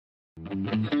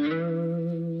And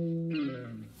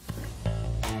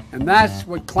that's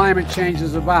what climate change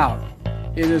is about.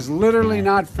 It is literally,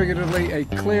 not figuratively, a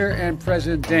clear and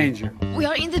present danger. We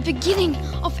are in the beginning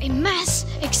of a mass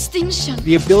extinction.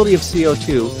 The ability of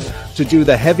CO2 to do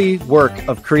the heavy work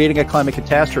of creating a climate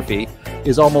catastrophe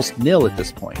is almost nil at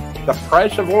this point. The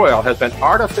price of oil has been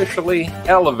artificially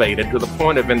elevated to the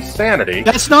point of insanity.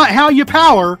 That's not how you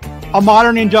power a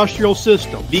modern industrial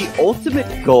system. The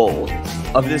ultimate goal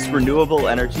of this renewable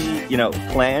energy,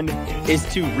 plan is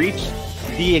to reach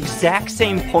the exact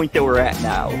same point that we're at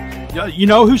now. You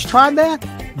know who's tried that?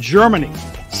 Germany.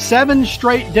 7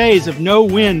 straight days of no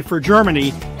wind for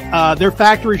Germany. Their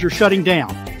factories are shutting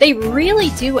down. They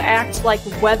really do act like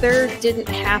weather didn't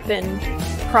happen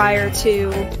prior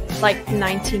to,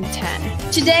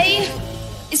 1910. Today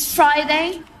is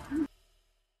Friday.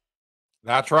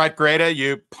 That's right, Greta,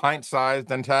 you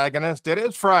pint-sized antagonist. It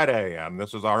is Friday, and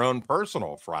this is our own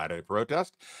personal Friday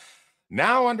protest.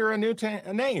 Now under a new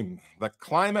name, the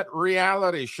Climate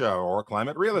Reality Show, or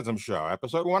Climate Realism Show,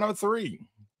 episode 103,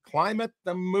 Climate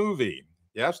the Movie.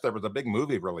 Yes, there was a big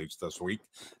movie released this week,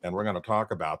 and we're going to talk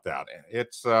about that.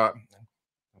 It's, for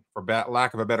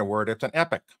lack of a better word, it's an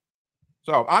epic.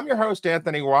 So I'm your host,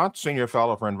 Anthony Watts, Senior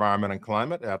Fellow for Environment and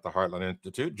Climate at the Heartland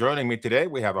Institute. Joining me today,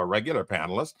 we have a regular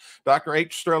panelist, Dr.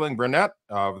 H. Sterling Burnett,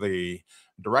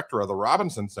 Director of the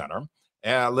Robinson Center,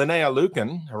 Linnea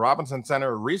Lueken, a Robinson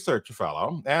Center Research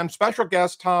Fellow, and special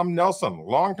guest Tom Nelson,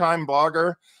 longtime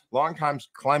blogger, longtime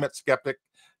climate skeptic,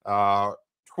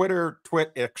 Twitter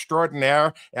twit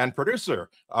extraordinaire, and producer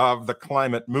of the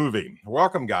Climate Movie.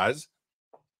 Welcome, guys.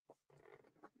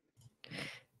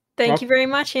 Thank you very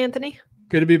much, Anthony.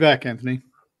 Good to be back, Anthony.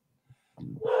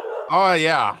 Oh,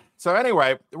 yeah. So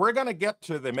anyway, we're going to get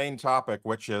to the main topic,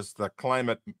 which is the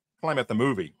Climate the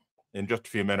Movie, in just a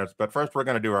few minutes. But first, we're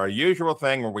going to do our usual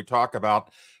thing where we talk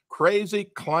about crazy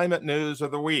climate news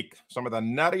of the week. Some of the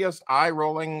nuttiest,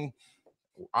 eye-rolling,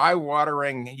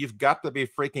 eye-watering, you've got to be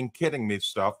freaking kidding me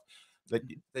stuff that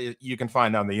you can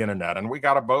find on the internet. And we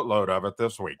got a boatload of it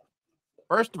this week.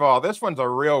 First of all, this one's a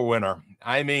real winner.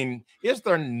 I mean, is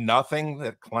there nothing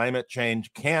that climate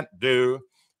change can't do?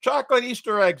 Chocolate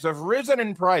Easter eggs have risen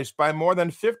in price by more than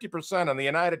 50% in the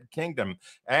United Kingdom.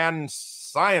 And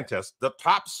scientists, the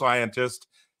top scientists,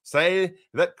 say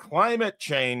that climate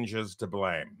change is to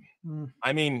blame.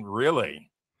 I mean, really?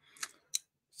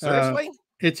 Seriously?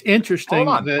 It's interesting.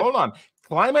 Hold on.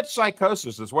 Climate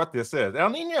psychosis is what this is. El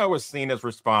Nino was seen as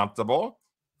responsible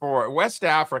for West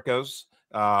Africa's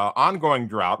ongoing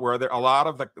drought, where a lot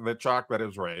of the chocolate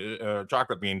is raised,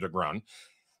 chocolate beans are grown.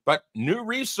 But new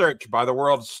research by the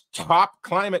world's top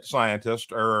climate scientists,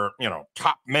 or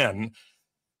top men,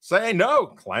 say no,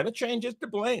 climate change is to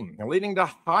blame, leading to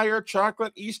higher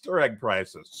chocolate Easter egg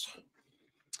prices.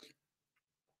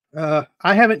 I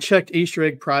haven't checked Easter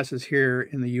egg prices here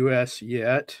in the U.S.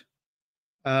 yet,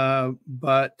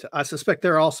 but I suspect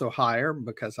they're also higher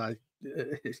because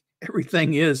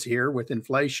everything is here with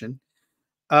inflation.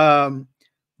 But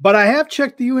I have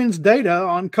checked the UN's data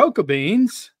on cocoa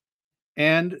beans,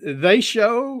 and they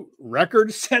show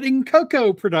record-setting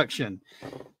cocoa production.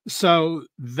 So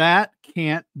that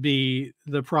can't be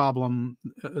the problem,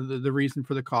 the reason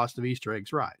for the cost of Easter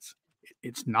eggs rise.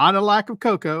 It's not a lack of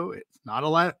cocoa. It's not a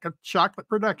lack of chocolate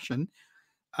production,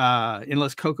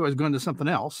 unless cocoa is going to something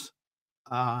else.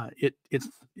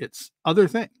 It's other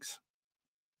things.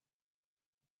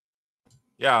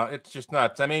 Yeah, it's just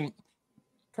nuts. I mean,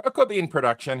 cocoa bean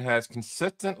production has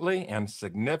consistently and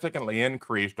significantly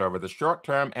increased over the short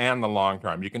term and the long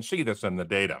term. You can see this in the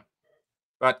data.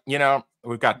 But,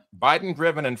 we've got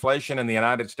Biden-driven inflation in the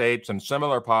United States and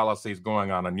similar policies going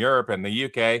on in Europe and the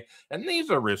UK, and these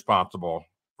are responsible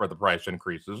for the price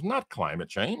increases, not climate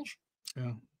change.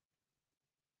 Yeah.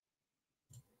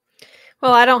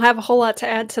 Well, I don't have a whole lot to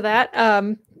add to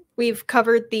that. We've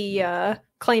covered the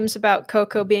claims about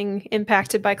cocoa being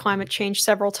impacted by climate change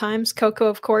several times. Cocoa,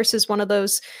 of course, is one of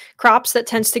those crops that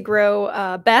tends to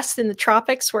grow best in the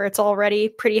tropics where it's already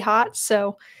pretty hot.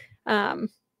 So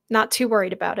not too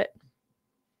worried about it.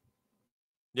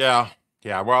 Yeah.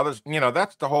 Well, there's,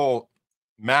 that's the whole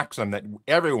maxim that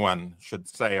everyone should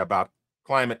say about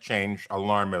climate change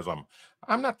alarmism.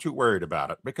 I'm not too worried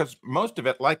about it because most of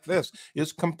it, like this,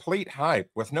 is complete hype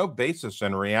with no basis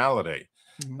in reality.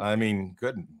 I mean,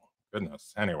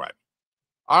 goodness. Anyway.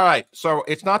 All right. So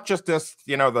it's not just this,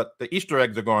 that the Easter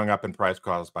eggs are going up in price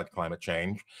caused by climate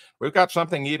change. We've got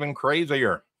something even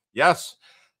crazier. Yes.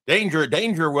 Danger,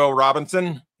 Will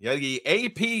Robinson. Yeah, the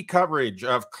AP coverage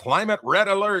of climate red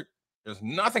alert is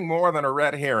nothing more than a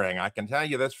red herring. I can tell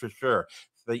you this for sure.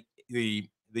 The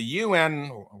the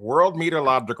UN World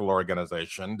Meteorological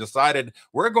Organization decided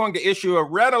we're going to issue a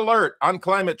red alert on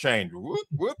climate change. Whoop,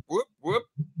 whoop, whoop, whoop.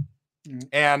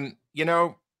 And, you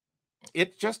know,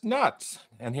 it's just nuts.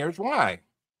 And here's why.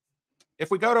 If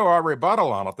we go to our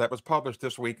rebuttal on it that was published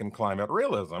this week in Climate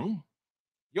Realism,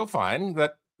 you'll find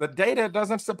that the data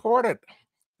doesn't support it.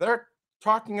 They're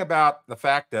talking about the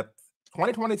fact that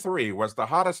 2023 was the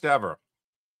hottest ever,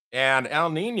 and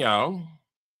El Nino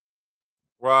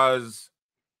was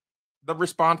the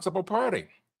responsible party.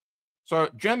 So,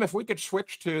 Jim, if we could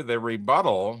switch to the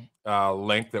rebuttal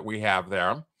link that we have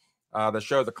there to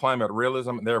show the climate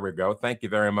realism. There we go. Thank you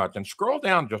very much. And scroll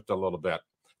down just a little bit.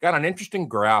 Got an interesting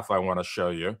graph I want to show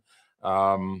you.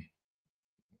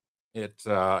 It's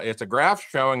a graph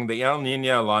showing the El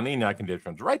Nino, La Nina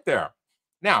conditions right there.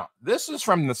 Now, this is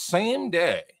from the same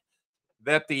day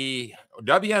that the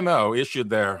WMO issued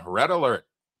their red alert.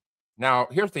 Now,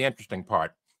 here's the interesting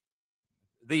part.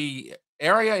 The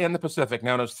area in the Pacific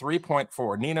known as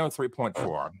 3.4, Nino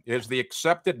 3.4, is the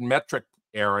accepted metric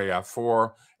area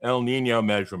for El Nino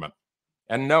measurement.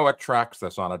 And NOAA tracks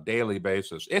this on a daily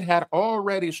basis. It had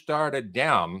already started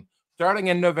down starting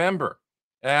in November,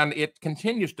 and it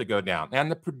continues to go down.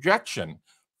 And the projection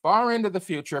far into the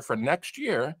future for next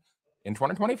year in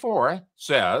 2024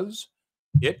 says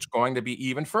it's going to be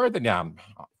even further down,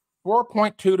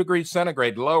 4.2 degrees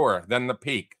centigrade lower than the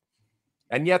peak.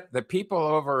 And yet the people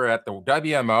over at the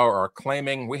WMO are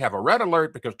claiming we have a red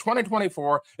alert because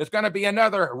 2024 is going to be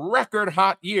another record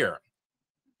hot year.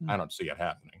 I don't see it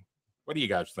happening. What do you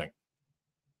guys think?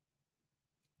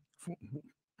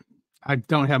 I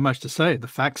don't have much to say. The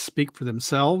facts speak for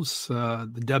themselves. The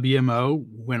WMO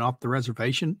went off the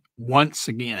reservation once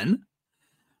again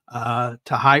to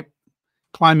hype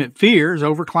climate fears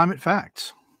over climate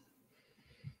facts.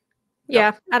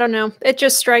 Yeah, I don't know. It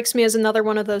just strikes me as another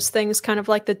one of those things, kind of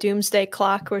like the doomsday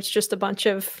clock, where it's just a bunch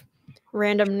of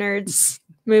random nerds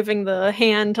moving the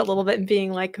hand a little bit and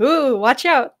being like, ooh, watch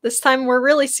out. This time we're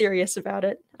really serious about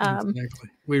it. Exactly.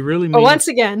 We really mean but once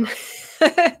again,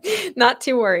 not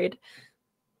too worried.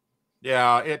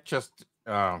 Yeah, it just,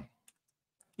 you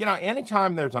know,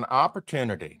 anytime there's an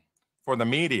opportunity for the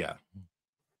media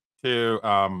to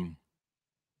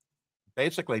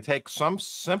basically take some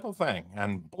simple thing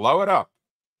and blow it up,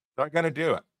 they're going to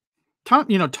do it. Tom,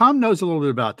 you know, Tom knows a little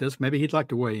bit about this. Maybe he'd like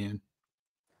to weigh in.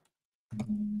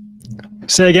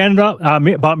 Say again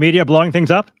about media blowing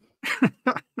things up?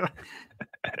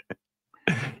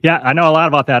 Yeah, I know a lot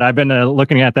about that. I've been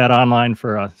looking at that online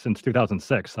for since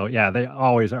 2006. So yeah, they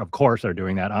always, of course, are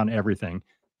doing that on everything,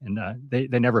 and they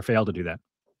never fail to do that.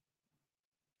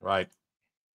 Right.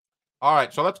 All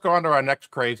right, so let's go on to our next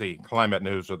crazy climate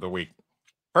news of the week.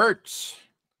 Hertz.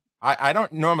 I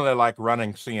don't normally like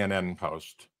running CNN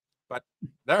Post, but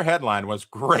their headline was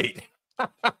great.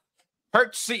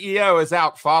 Hertz CEO is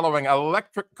out following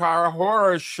electric car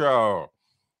horror show.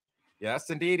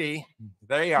 Yes, indeedy.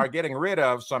 They are getting rid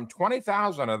of some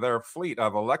 20,000 of their fleet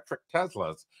of electric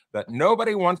Teslas that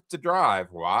nobody wants to drive.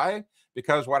 Why?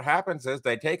 Because what happens is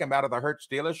they take them out of the Hertz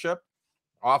dealership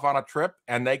off on a trip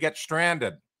and they get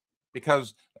stranded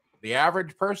because the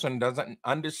average person doesn't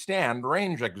understand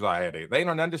range anxiety. They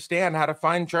don't understand how to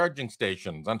find charging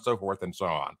stations and so forth and so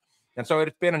on. And so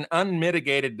it's been an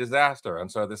unmitigated disaster.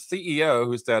 And so the CEO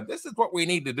who said, this is what we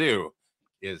need to do,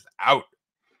 is out.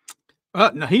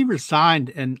 No, he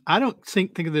resigned, and I don't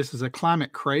think of this as a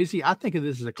climate crazy. I think of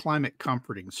this as a climate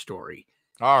comforting story.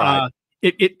 All right.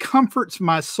 It comforts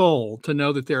my soul to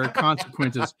know that there are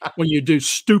consequences when you do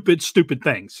stupid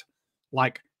things,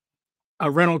 like a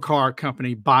rental car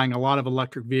company buying a lot of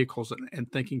electric vehicles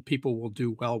and thinking people will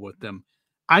do well with them.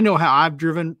 I know how I've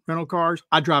driven rental cars.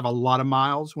 I drive a lot of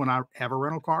miles when I have a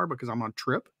rental car because I'm on a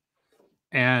trip.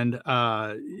 And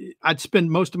I'd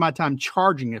spend most of my time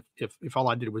charging if all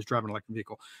I did was drive an electric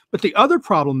vehicle. But the other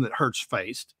problem that Hertz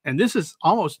faced, and this is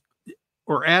almost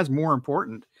or as more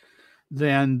important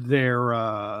than their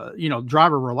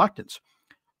driver reluctance.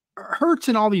 Hertz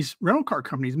and all these rental car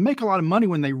companies make a lot of money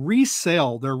when they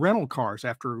resell their rental cars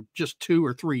after just 2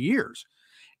 or 3 years.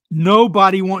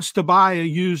 Nobody wants to buy a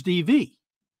used EV.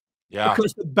 Yeah.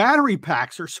 Because the battery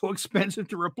packs are so expensive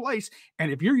to replace.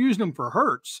 And if you're using them for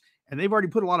Hertz and they've already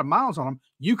put a lot of miles on them,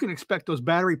 you can expect those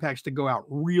battery packs to go out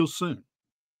real soon.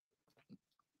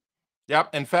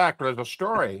 Yep. In fact, there's a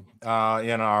story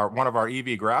in one of our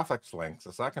EV graphics links,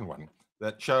 the second one,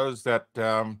 that shows that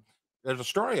there's a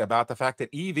story about the fact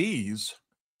that EVs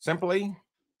simply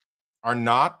are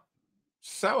not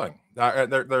selling.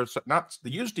 There's not,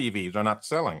 the used EVs are not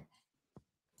selling.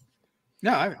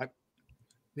 No,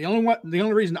 the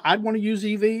only reason I'd want to use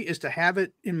EV is to have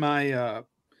it in my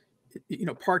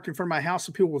parked in front of my house,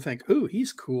 and people will think, "Ooh,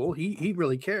 he's cool. He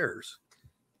really cares."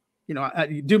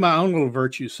 I do my own little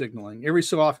virtue signaling. Every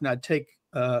so often, I'd take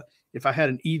if I had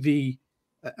an EV,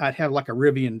 I'd have like a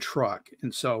Rivian truck,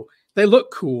 and so they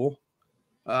look cool.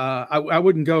 I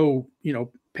wouldn't go,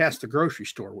 past the grocery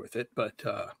store with it, but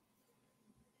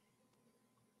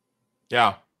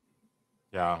yeah.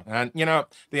 And,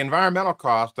 the environmental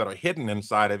costs that are hidden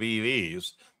inside of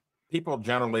EVs, people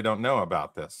generally don't know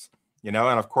about this, and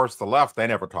of course, the left, they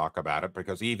never talk about it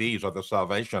because EVs are the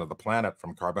salvation of the planet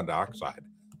from carbon dioxide.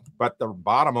 But the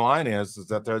bottom line is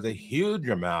that there's a huge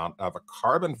amount of a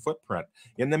carbon footprint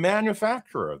in the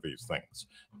manufacture of these things,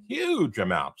 huge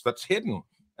amounts that's hidden.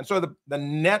 And so the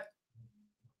net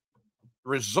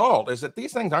result is that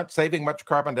these things aren't saving much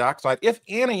carbon dioxide, if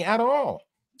any at all,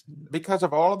 because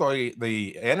of all of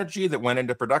the energy that went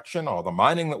into production, all the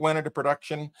mining that went into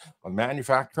production,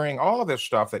 manufacturing, all of this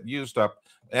stuff that used up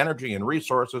energy and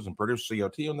resources and produced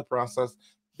CO2 in the process.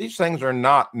 These things are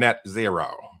not net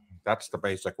zero. That's the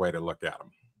basic way to look at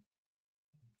them.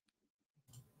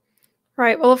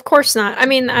 Right. Well, of course not. I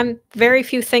mean, very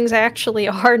few things actually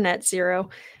are net zero,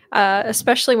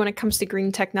 especially when it comes to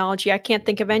green technology. I can't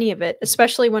think of any of it,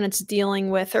 especially when it's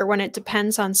dealing with or when it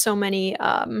depends on so many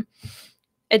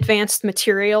advanced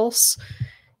materials,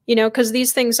 because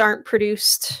these things aren't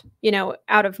produced,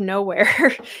 out of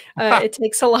nowhere. It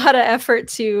takes a lot of effort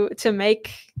to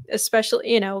make,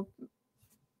 especially,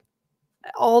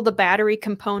 all the battery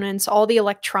components, all the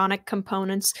electronic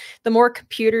components. The more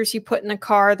computers you put in a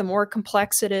car, the more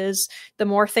complex it is, the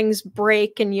more things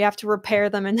break and you have to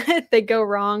repair them and they go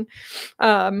wrong.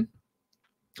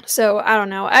 So I don't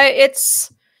know.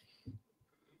 It's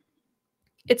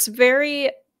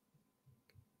very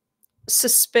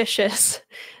suspicious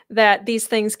that these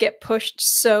things get pushed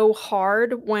so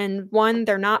hard when, one,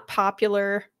 they're not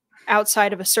popular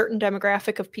outside of a certain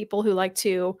demographic of people who like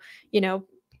to,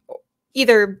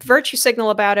 either virtue signal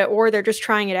about it, or they're just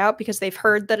trying it out because they've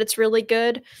heard that it's really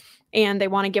good and they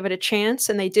want to give it a chance,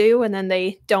 and they do, and then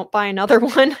they don't buy another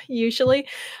one, usually,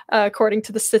 according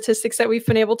to the statistics that we've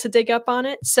been able to dig up on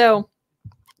it. So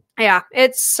yeah,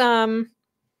 it's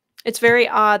very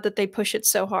odd that they push it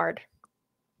so hard.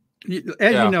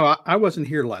 As you know, I wasn't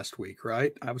here last week,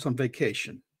 right? I was on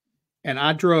vacation, and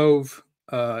I drove,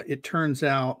 it turns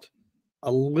out,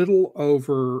 a little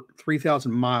over 3,000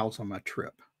 miles on my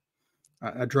trip.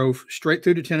 I drove straight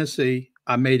through to Tennessee.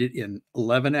 I made it in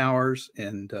 11 hours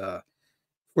and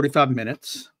 45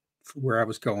 minutes from where I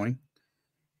was going.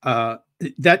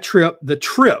 The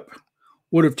trip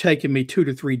would have taken me 2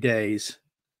 to 3 days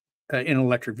in an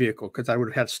electric vehicle because I would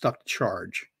have had stuff to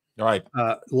charge. Right.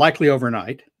 Likely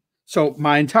overnight. So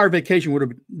my entire vacation would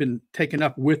have been taken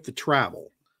up with the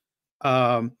travel.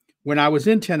 When I was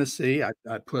in Tennessee,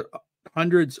 I put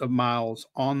hundreds of miles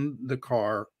on the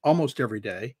car almost every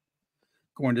day,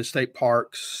 going to state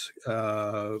parks,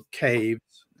 caves,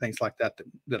 things like that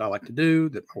I like to do,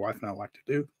 that my wife and I like to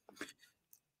do.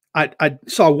 I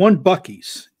saw one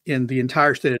Buc-ee's in the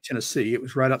entire state of Tennessee. It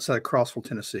was right outside of Crossville,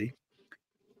 Tennessee.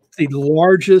 The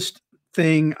largest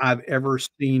thing I've ever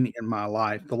seen in my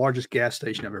life, the largest gas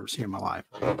station I've ever seen in my life.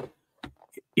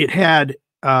 It had,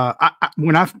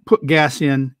 when I put gas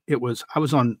in, I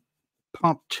was on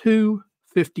pump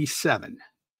 257.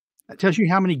 That tells you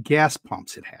how many gas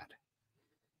pumps it had.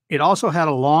 It also had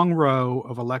a long row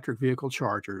of electric vehicle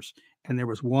chargers, and there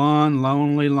was one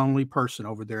lonely person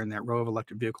over there in that row of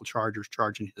electric vehicle chargers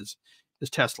charging his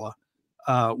Tesla,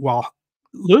 while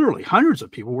literally hundreds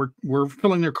of people were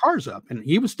filling their cars up, and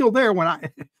he was still there when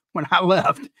I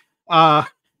left.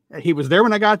 He was there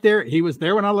when I got there. He was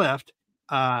there when I left,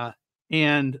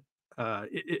 and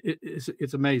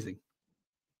it's amazing.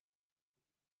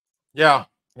 Yeah,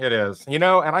 it is. And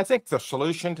I think the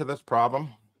solution to this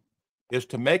problem is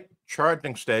to make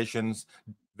charging stations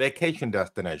vacation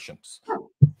destinations.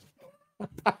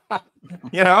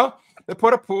 They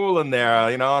put a pool in there,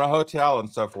 and a hotel and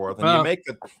so forth, and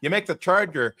you make the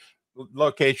charger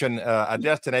location a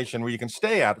destination where you can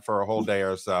stay at for a whole day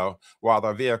or so while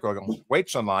the vehicle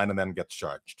waits in line and then gets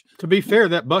charged. To be fair,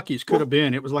 that Buc-ee's could have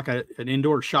been. It was like an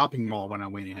indoor shopping mall when I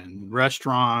went in,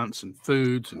 restaurants and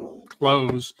foods and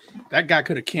clothes. That guy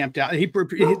could have camped out.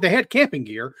 They had camping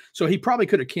gear, so he probably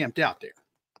could have camped out there.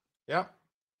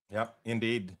 Yeah,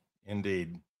 indeed.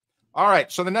 All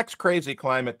right, so the next crazy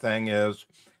climate thing is,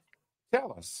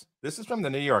 tell us, this is from the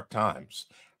New York Times.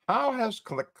 How has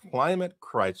the climate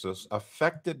crisis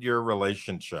affected your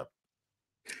relationship?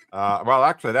 Well,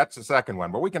 actually, that's the second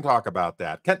one, but we can talk about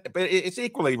that. But it's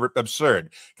equally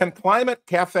absurd. Can climate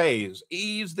cafes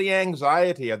ease the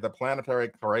anxiety of the planetary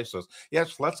crisis?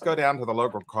 Yes, let's go down to the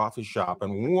local coffee shop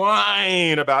and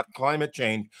whine about climate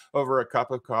change over a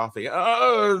cup of coffee.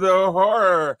 Oh, the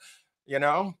horror! You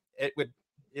know,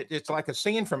 it's like a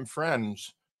scene from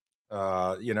Friends.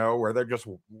 You know, where they're just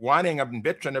whining and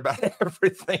bitching about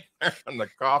everything in the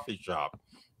coffee shop.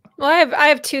 Well, I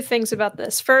have two things about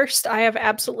this. First, I have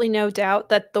absolutely no doubt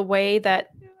that the way that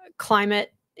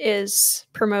climate is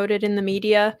promoted in the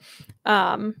media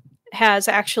has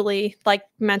actually like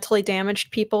mentally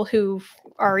damaged people who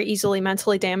are easily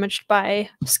mentally damaged by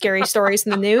scary stories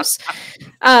in the news.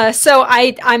 So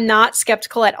I'm not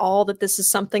skeptical at all that this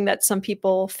is something that some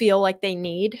people feel like they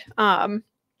need.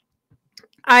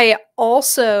 I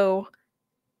also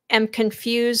am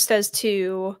confused as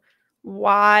to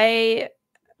why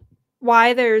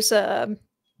there's a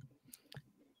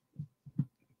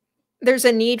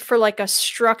need for like a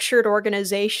structured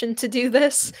organization to do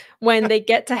this when they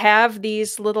get to have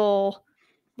these little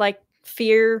like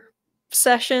fear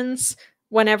sessions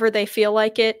whenever they feel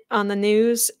like it on the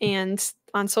news and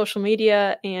on social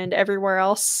media and everywhere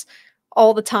else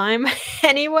all the time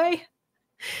anyway.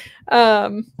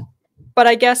 But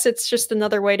I guess it's just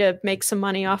another way to make some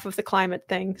money off of the climate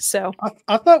thing. So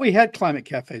I thought we had climate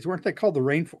cafes. Weren't they called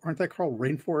aren't they called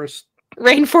Rainforest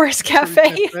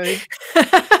Cafe?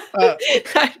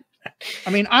 I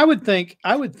mean, I would think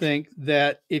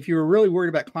that if you were really worried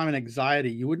about climate anxiety,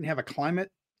 you wouldn't have a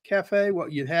climate cafe.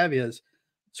 What you'd have is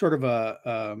sort of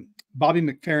a Bobby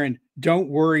McFerrin "Don't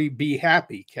Worry, Be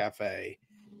Happy" cafe,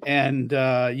 and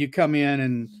you come in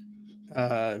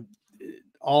and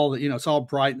it's all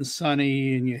bright and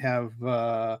sunny, and you have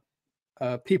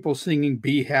people singing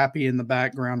 "Be Happy" in the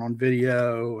background on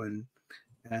video, and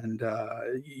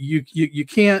you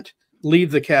can't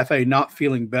leave the cafe not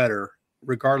feeling better,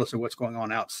 regardless of what's going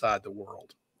on outside the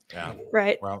world. Yeah,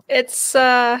 right. Well, it's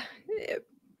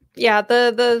yeah,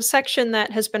 the section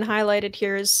that has been highlighted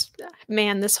here is,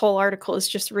 man, this whole article is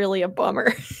just really a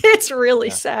bummer. It's really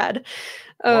sad.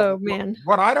 Oh, man.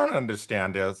 What I don't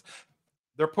understand is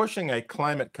they're pushing a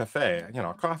climate cafe, you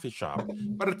know, a coffee shop,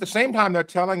 but at the same time, they're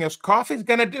telling us coffee's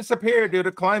going to disappear due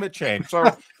to climate change. So,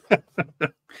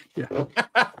 yeah.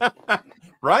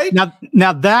 Right?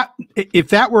 Now that if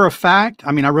that were a fact,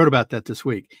 I mean, I wrote about that this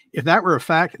week. If that were a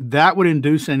fact, that would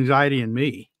induce anxiety in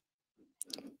me.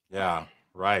 Yeah,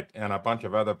 right. And a bunch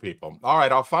of other people. All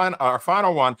right, I'll find our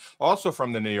final one, also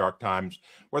from the New York Times,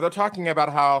 where they're talking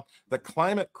about how the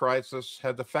climate crisis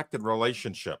has affected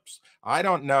relationships. I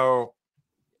don't know,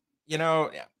 you know,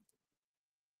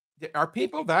 are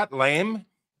people that lame?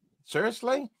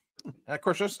 Seriously? And of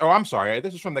course, I'm sorry.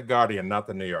 This is from The Guardian, not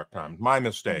the New York Times. My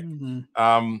mistake.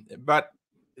 But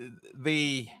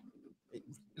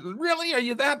really, are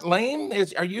you that lame?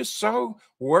 Are you so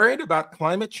worried about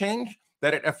climate change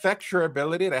that it affects your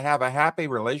ability to have a happy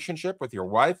relationship with your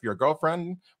wife, your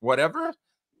girlfriend, whatever,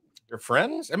 your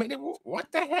friends? I mean,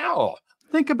 what the hell?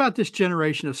 Think about this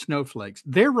generation of snowflakes.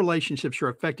 Their relationships are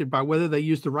affected by whether they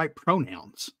use the right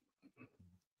pronouns.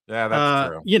 Yeah, that's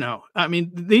true. You know, I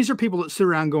mean, these are people that sit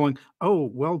around going,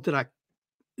 "Oh, well,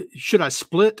 should I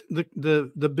split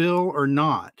the bill or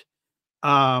not?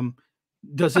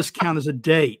 Does this count as a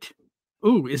date?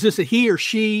 Ooh, is this a he or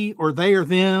she or they or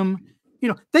them?" You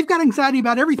know, they've got anxiety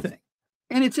about everything,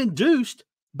 and it's induced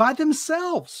by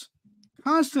themselves,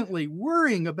 constantly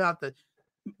worrying about the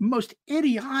most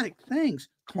idiotic things.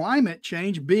 Climate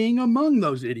change being among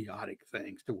those idiotic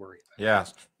things to worry about.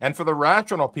 Yes, and for the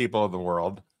rational people of the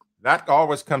world, that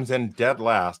always comes in dead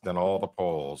last in all the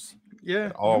polls. Yeah,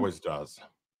 it always does.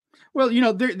 Well, you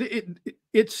know,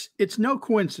 it's no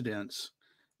coincidence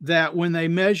that when they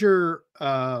measure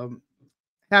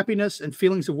happiness and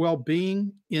feelings of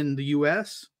well-being in the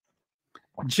U.S.,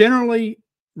 generally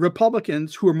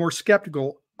Republicans who are more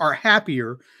skeptical are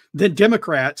happier than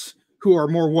Democrats who are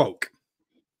more woke.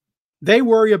 They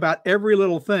worry about every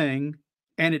little thing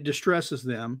and it distresses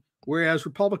them, whereas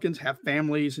Republicans have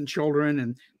families and children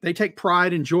and they take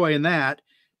pride and joy in that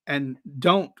and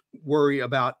don't worry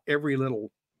about every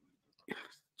little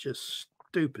just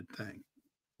stupid thing.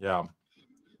 Yeah.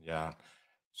 Yeah.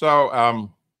 So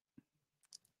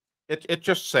it's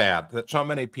just sad that so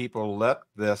many people let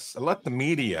the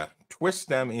media twist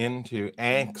them into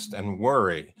angst and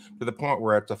worry to the point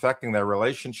where it's affecting their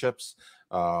relationships,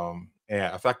 and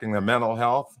affecting their mental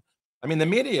health. I mean, the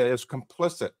media is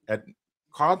complicit at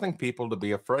causing people to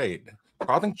be afraid,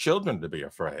 causing children to be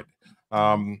afraid.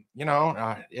 You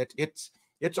know,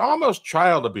 it's almost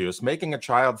child abuse, making a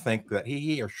child think that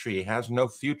he or she has no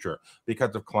future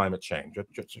because of climate change.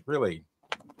 It's really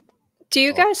Do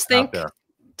you guys think? there.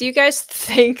 Do you guys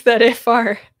think that if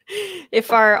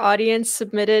our audience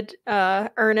submitted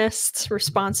earnest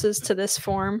responses to this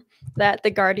form, that the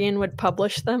Guardian would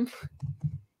publish them?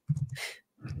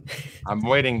 I'm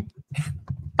waiting.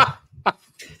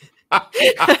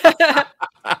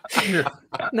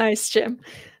 Nice, Jim.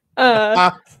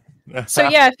 So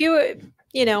yeah, if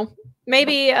you know,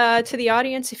 maybe to the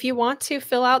audience, if you want to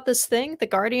fill out this thing, the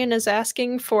Guardian is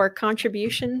asking for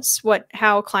contributions,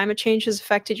 how climate change has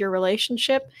affected your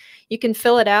relationship. You can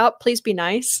fill it out. Please be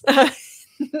nice.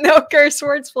 No curse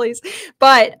words, please.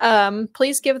 But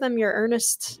please give them your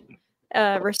earnest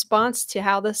response to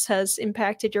how this has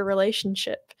impacted your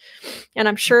relationship. And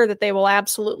I'm sure that they will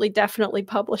absolutely, definitely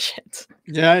publish it.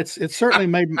 Yeah, it's certainly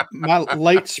made my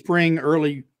late spring,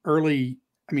 early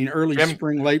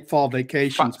spring, late fall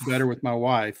vacations better with my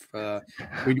wife.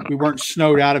 We weren't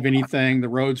snowed out of anything. The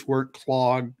roads weren't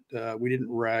clogged. We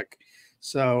didn't wreck.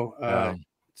 So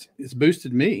it's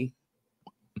boosted me.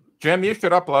 Jim, you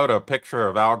should upload a picture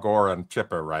of Al Gore and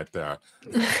Chipper right there.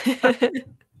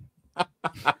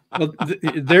 Well,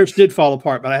 theirs did fall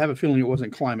apart, but I have a feeling it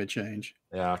wasn't climate change.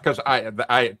 Yeah, because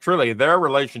I truly, their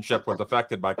relationship was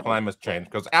affected by climate change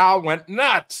because Al went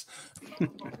nuts.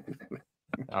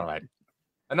 All right.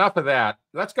 Enough of that.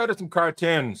 Let's go to some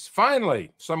cartoons.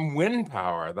 Finally, some wind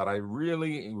power that I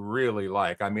really, really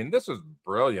like. I mean, this is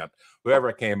brilliant.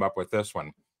 Whoever came up with this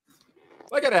one.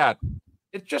 Look at that.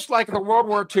 It's just like the World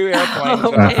War II airplanes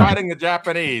that are fighting the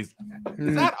Japanese.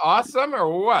 Is that awesome or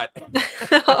what?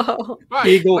 Right.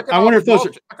 Eagle. I wonder if those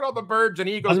look at all the birds and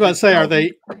eagles. I was about to say, are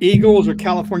they eagles or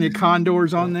California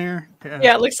condors on there?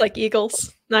 Yeah, it looks like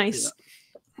eagles. Nice.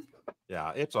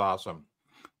 Yeah, it's awesome.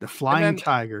 The flying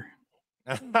tiger.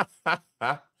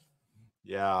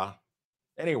 Yeah.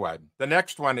 Anyway, the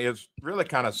next one is really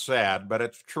kind of sad, but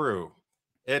it's true.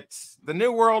 It's the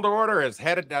New World Order is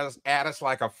headed at us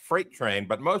like a freight train,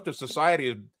 but most of society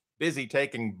is busy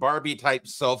taking Barbie-type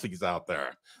selfies out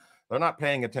there. They're not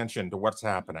paying attention to what's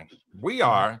happening. We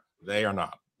are, they are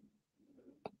not.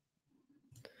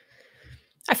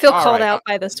 I feel called out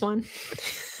by this one.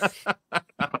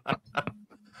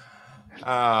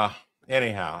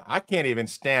 Anyhow, I can't even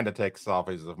stand to take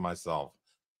selfies of myself.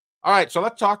 All right, so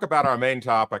let's talk about our main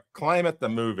topic, Climate the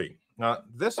movie. Now,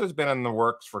 this has been in the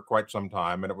works for quite some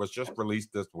time, and it was just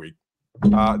released this week.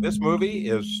 This movie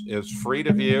is free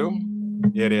to view.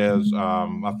 It is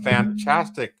a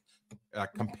fantastic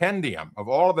compendium of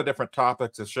all of the different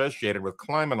topics associated with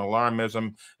climate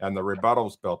alarmism and the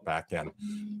rebuttals built back in.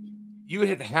 You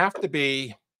would have to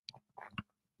be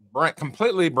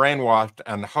completely brainwashed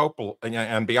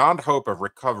and beyond hope of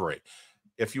recovery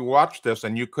if you watched this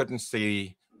and you couldn't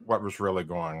see what was really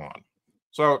going on.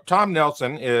 So Tom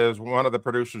Nelson is one of the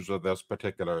producers of this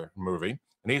particular movie,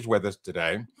 and he's with us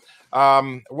today.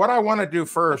 What I want to do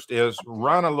first is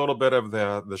run a little bit of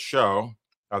the show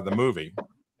of the movie,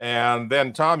 and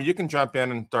then Tom, you can jump in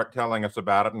and start telling us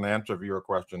about it and answer viewer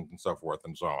questions and so forth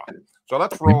and so on. So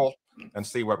let's roll and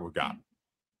see what we've got.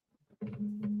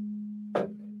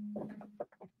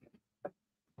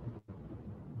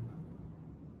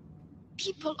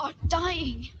 People are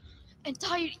dying.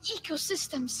 Entire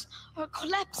ecosystems are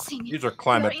collapsing. These are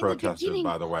climate protesters,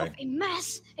 by the way. Of a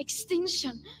mass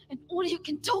extinction, and all you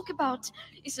can talk about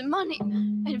is money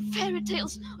and fairy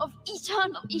tales of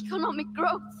eternal economic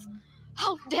growth.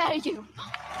 How dare you?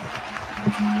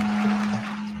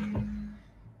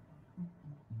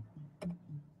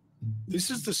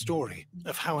 This is the story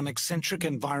of how an eccentric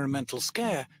environmental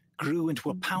scare grew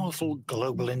into a powerful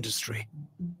global industry.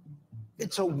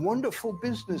 It's a wonderful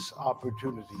business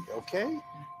opportunity, okay?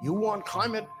 You want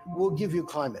climate, we'll give you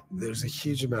climate. There's a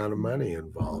huge amount of money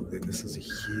involved. This is a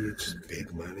huge,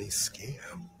 big money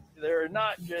scam. There are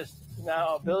not just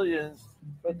now billions,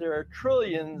 but there are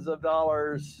trillions of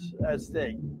dollars at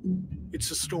stake.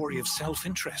 It's a story of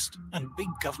self-interest and big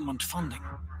government funding.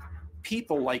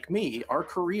 People like me, our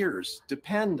careers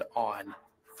depend on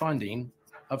funding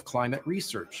of climate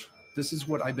research. This is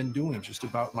what I've been doing just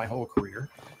about my whole career.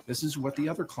 This is what the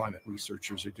other climate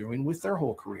researchers are doing with their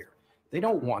whole career. They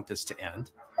don't want this to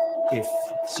end. If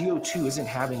CO2 isn't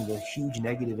having the huge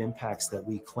negative impacts that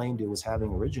we claimed it was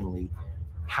having originally,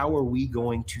 how are we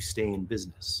going to stay in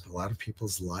business? A lot of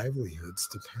people's livelihoods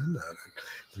depend on it.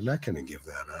 They're not going to give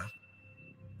that up.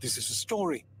 This is a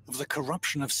story of the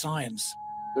corruption of science.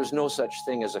 There's no such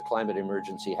thing as a climate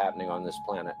emergency happening on this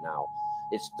planet now.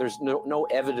 There's no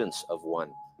evidence of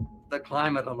one. The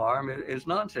climate alarm is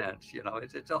nonsense. You know,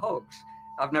 it's a hoax.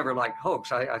 I've never liked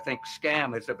hoax. I think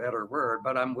scam is a better word,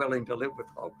 but I'm willing to live with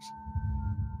hoax.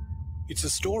 It's a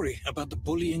story about the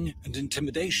bullying and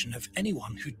intimidation of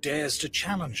anyone who dares to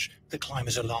challenge the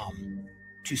climate alarm.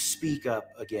 To speak up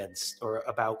against or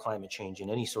about climate change in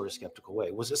any sort of skeptical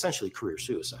way was essentially career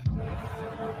suicide.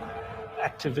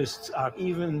 Activists are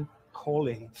even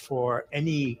calling for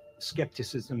any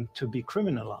skepticism to be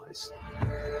criminalized.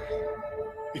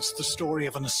 It's the story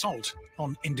of an assault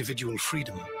on individual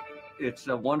freedom. It's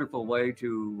a wonderful way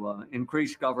to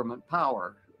increase government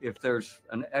power. If there's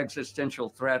an existential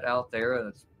threat out there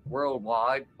that's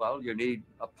worldwide, well, you need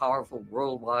a powerful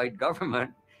worldwide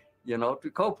government, you know, to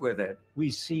cope with it.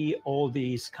 We see all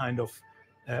these kind of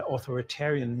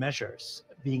authoritarian measures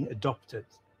being adopted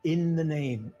in the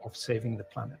name of saving the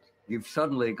planet. You've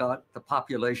suddenly got the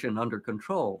population under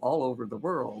control all over the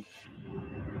world.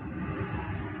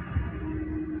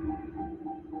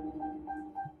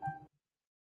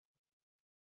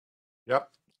 Yep.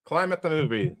 Climate the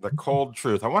movie, The Cold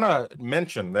Truth. I want to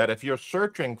mention that if you're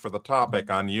searching for the topic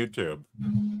on YouTube,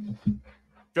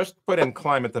 just put in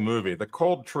Climate the movie. The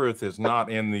Cold Truth is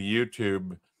not in the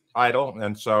YouTube title,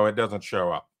 and so it doesn't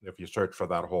show up if you search for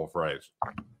that whole phrase.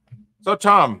 So,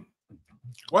 Tom,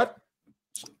 what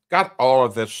got all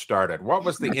of this started? What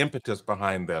was the impetus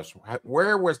behind this?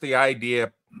 Where was the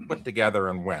idea put together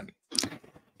and when?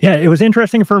 Yeah, it was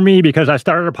interesting for me because I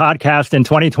started a podcast in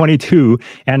 2022,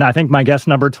 and I think my guest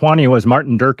number 20 was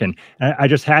Martin Durkin. I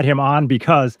just had him on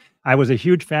because I was a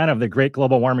huge fan of the Great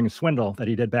Global Warming Swindle that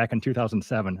he did back in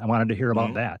 2007. I wanted to hear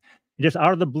about that. Just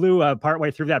out of the blue,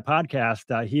 partway through that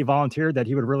podcast, he volunteered that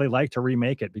he would really like to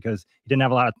remake it because he didn't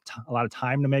have a lot of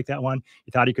time to make that one.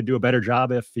 He thought he could do a better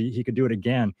job if he could do it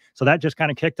again. So that just kind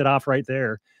of kicked it off right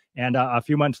there. And a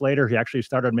few months later, he actually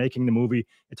started making the movie.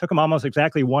 It took him almost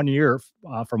exactly 1 year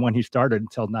from when he started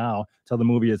until now, till the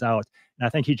movie is out. And I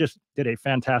think he just did a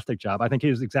fantastic job. I think he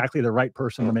was exactly the right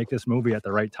person to make this movie at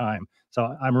the right time.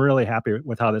 So I'm really happy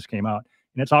with how this came out.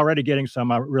 And it's already getting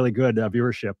some really good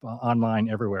viewership online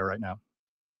everywhere right now.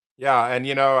 Yeah, and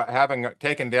you know, having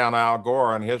taken down Al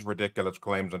Gore on his ridiculous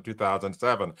claims in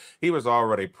 2007, he was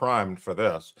already primed for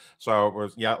this. So it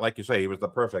was, yeah, like you say, he was the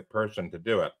perfect person to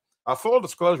do it. Full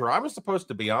disclosure, I was supposed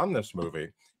to be on this movie,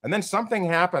 and then something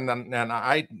happened, and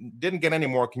I didn't get any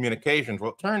more communications.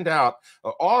 Well, it turned out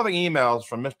all the emails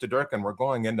from Mr. Durkin were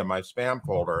going into my spam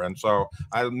folder, and so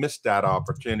I missed that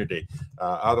opportunity.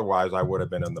 Otherwise, I would have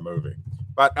been in the movie.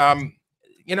 But,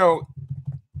 you know,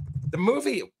 the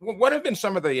movie, what have been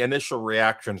some of the initial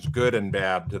reactions, good and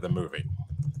bad, to the movie?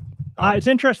 It's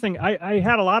interesting. I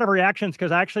had a lot of reactions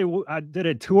because I actually did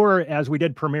a tour as we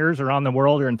did premieres around the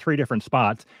world or in 3 different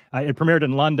spots. It premiered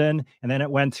in London, and then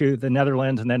it went to the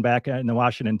Netherlands, and then back in the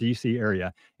Washington, D.C.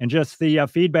 area. And just the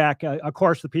feedback, of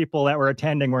course, the people that were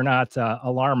attending were not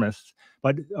alarmists,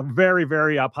 but very,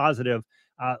 very positive.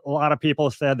 A lot of people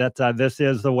said that this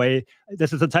is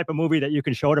the type of movie that you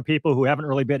can show to people who haven't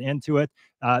really been into it.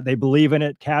 They believe in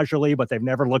it casually, but they've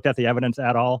never looked at the evidence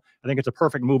at all. I think it's a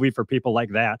perfect movie for people like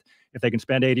that. If they can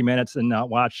spend 80 minutes and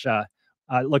watch,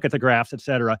 look at the graphs,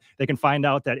 etc., they can find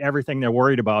out that everything they're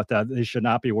worried about, they should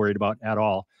not be worried about at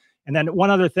all. And then one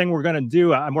other thing we're going to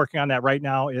do, I'm working on that right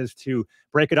now, is to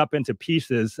break it up into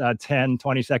pieces, 10,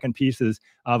 20-second pieces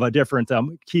of different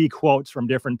key quotes from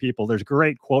different people. There's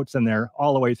great quotes in there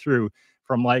all the way through,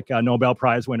 from like Nobel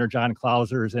Prize winner John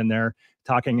Clauser's in there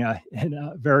talking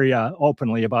very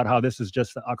openly about how this is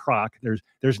just a crock.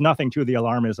 There's nothing to the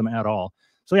alarmism at all.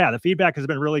 So yeah, the feedback has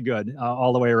been really good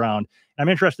all the way around. I'm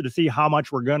interested to see how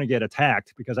much we're going to get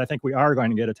attacked, because I think we are going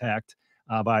to get attacked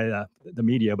by the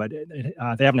media, but they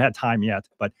haven't had time yet.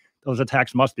 But those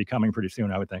attacks must be coming pretty soon,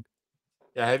 I would think.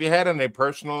 Yeah, have you had any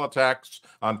personal attacks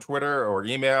on Twitter or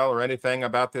email or anything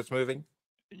about this movie?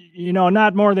 You know,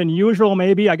 not more than usual,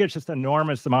 maybe. I get just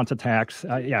enormous amounts of attacks.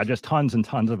 Yeah, just tons and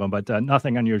tons of them, but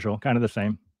nothing unusual, kind of the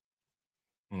same.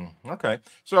 Okay,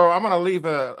 so I'm going to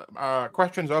leave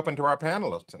questions open to our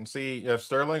panelists and see if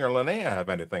Sterling or Linnea have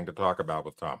anything to talk about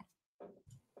with Tom.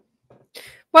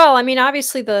 Well, I mean,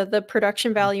 obviously the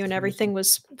production value and everything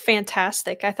was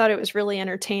fantastic. I thought it was really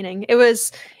entertaining.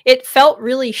 It felt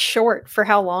really short for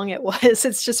how long it was.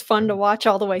 It's just fun to watch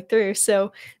all the way through.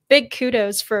 So big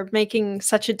kudos for making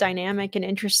such a dynamic and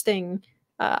interesting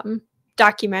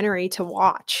documentary to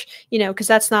watch, you know, because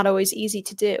that's not always easy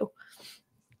to do.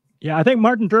 Yeah, I think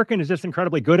Martin Durkin is just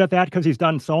incredibly good at that because he's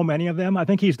done so many of them. I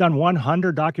think he's done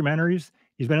 100 documentaries.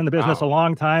 He's been in the business a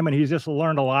long time, and he's just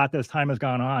learned a lot as time has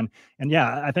gone on. And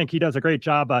yeah, I think he does a great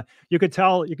job. You could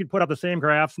put up the same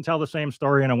graphs and tell the same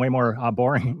story in a way more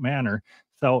boring manner.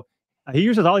 So he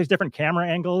uses all these different camera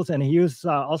angles, and he uses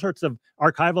all sorts of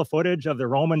archival footage of the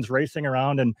Romans racing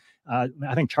around. And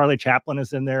I think Charlie Chaplin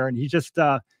is in there, and he's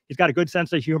got a good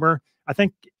sense of humor. I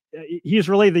think he's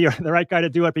really the right guy to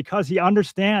do it because he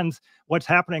understands what's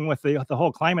happening with the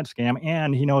whole climate scam,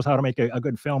 and he knows how to make a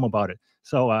good film about it.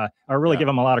 So I really give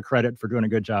him a lot of credit for doing a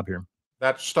good job here.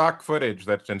 That stock footage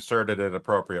that's inserted in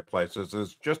appropriate places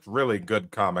is just really good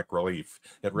comic relief.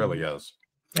 It really is.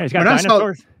 Yeah, he's got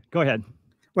dinosaurs. Go ahead.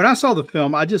 When I saw the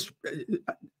film, I just,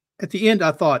 at the end,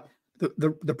 I thought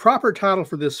the proper title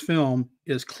for this film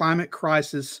is Climate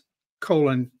Crisis,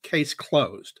 Case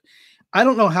Closed. I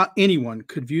don't know how anyone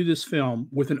could view this film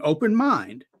with an open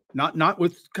mind, not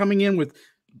with coming in with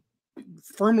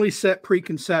firmly set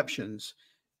preconceptions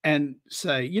and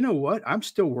say, you know what, I'm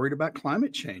still worried about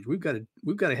climate change. We've got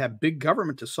to have big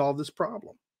government to solve this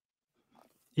problem.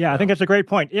 Yeah, I think it's a great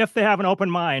point. If they have an open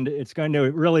mind, it's going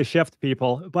to really shift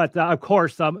people. But of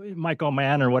course, Michael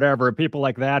Mann or whatever, people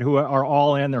like that who are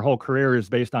all in, their whole career is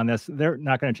based on this. They're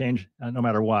not going to change no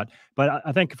matter what. But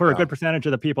I think for a good percentage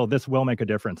of the people, this will make a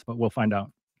difference. But we'll find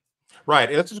out. Right.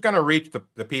 This is going to reach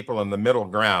the people in the middle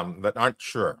ground that aren't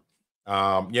sure.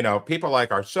 You know, people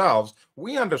like ourselves,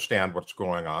 we understand what's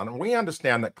going on, and we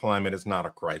understand that climate is not a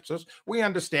crisis. We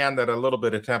understand that a little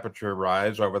bit of temperature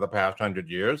rise over the past 100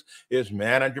 years is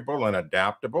manageable and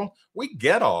adaptable. We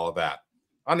get all of that.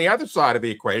 On the other side of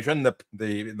the equation, the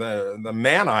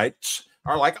Manites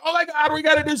are like, oh my God, we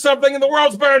got to do something, and the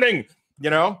world's burning, you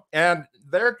know, and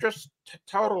they're just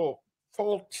total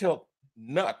full tilt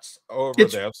nuts over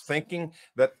this, thinking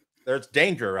that there's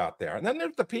danger out there. And then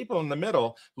there's the people in the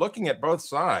middle looking at both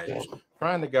sides,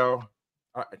 trying to go,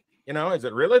 you know, is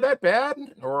it really that bad?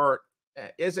 Or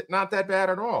is it not that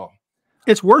bad at all?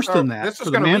 It's worse than that. This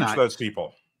is going to reach those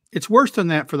people. It's worse than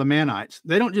that for the Manites.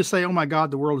 They don't just say, oh my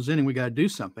God, the world is ending, we got to do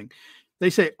something.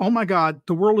 They say, oh my God,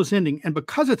 the world is ending. And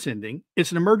because it's ending, it's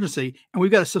an emergency, and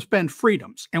we've got to suspend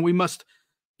freedoms, and we must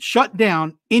shut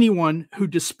down anyone who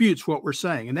disputes what we're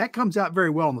saying. And that comes out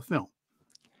very well in the film.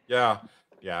 Yeah.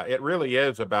 Yeah, it really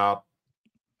is about,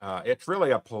 it's really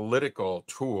a political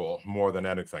tool more than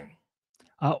anything.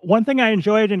 One thing I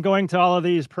enjoyed in going to all of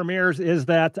these premieres is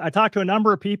that I talked to a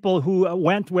number of people who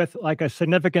went with like a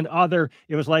significant other.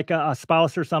 It was like a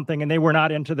spouse or something, and they were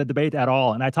not into the debate at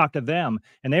all. And I talked to them,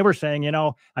 and they were saying, you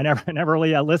know, I never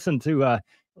really listened to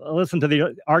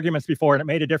the arguments before, and it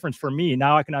made a difference for me.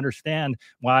 Now I can understand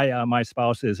why my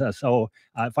spouse is so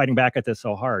fighting back at this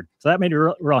so hard. So that made me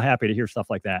real happy to hear stuff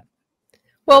like that.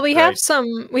 Well, we have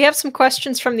some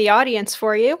questions from the audience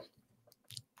for you.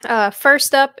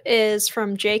 First up is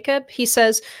from Jacob. He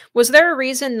says, was there a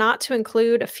reason not to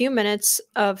include a few minutes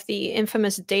of the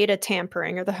infamous data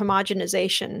tampering or the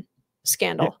homogenization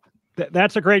scandal?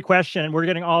 That's a great question. We're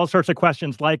getting all sorts of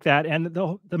questions like that. And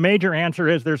the major answer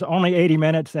is there's only 80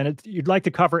 minutes, and you'd like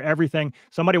to cover everything.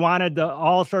 Somebody wanted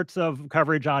all sorts of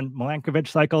coverage on Milankovitch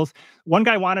cycles. One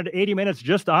guy wanted 80 minutes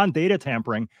just on data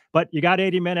tampering, but you got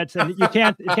 80 minutes, and it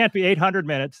can't be 800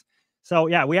 minutes. So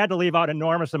yeah, we had to leave out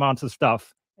enormous amounts of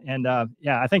stuff. And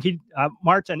yeah, I think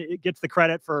Martin gets the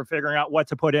credit for figuring out what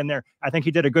to put in there. I think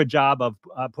he did a good job of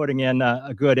putting in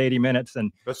a good 80 minutes.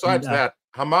 And besides that,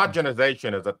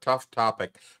 homogenization is a tough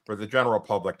topic for the general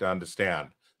public to understand.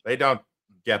 They don't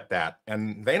get that,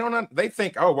 and they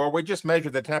think, oh well, we just measure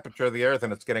the temperature of the earth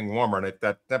and it's getting warmer, and it's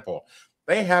that simple.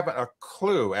 They haven't a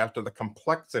clue as to the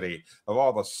complexity of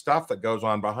all the stuff that goes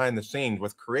on behind the scenes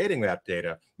with creating that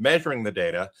data, measuring the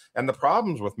data, and the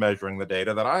problems with measuring the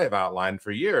data that I have outlined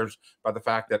for years by the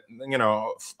fact that, you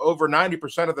know, over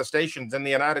 90% of the stations in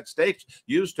the United States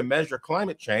used to measure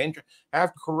climate change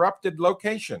have corrupted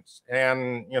locations.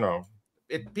 And, you know,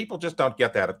 people just don't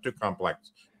get that. It's too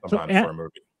complex sometimes for a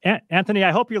movie. Anthony,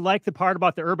 I hope you like the part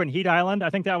about the urban heat island.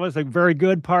 I think that was a very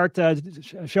good part,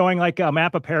 showing like a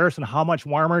map of Paris and how much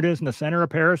warmer it is in the center of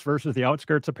Paris versus the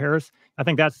outskirts of Paris. I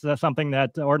think that's something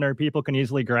that ordinary people can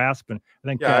easily grasp. And I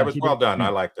think it was well done. I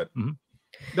liked it. Mm-hmm.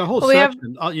 The whole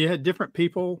section, you had different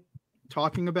people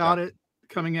talking about it,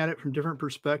 coming at it from different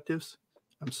perspectives.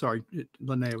 I'm sorry,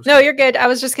 Linnea was... No, you're good. I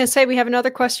was just going to say we have another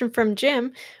question from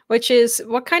Jim, which is,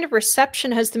 what kind of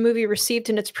reception has the movie received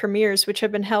in its premieres, which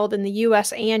have been held in the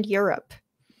U.S. and Europe?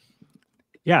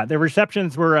 Yeah, the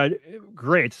receptions were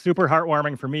great. Super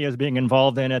heartwarming for me as being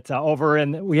involved in it.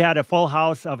 We had a full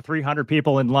house of 300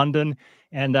 people in London.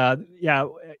 And yeah,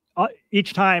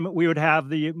 each time we would have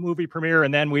the movie premiere,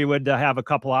 and then we would have a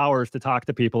couple hours to talk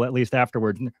to people at least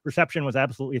afterwards. And reception was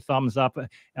absolutely thumbs up.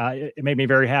 It made me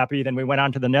very happy. Then we went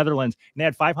on to the Netherlands, and they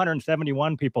had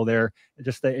 571 people there,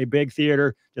 just a big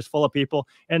theater, just full of people.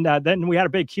 And then we had a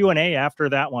big Q&A after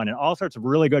that one, and all sorts of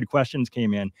really good questions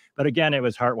came in. But again, it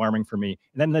was heartwarming for me.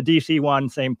 And then the DC one,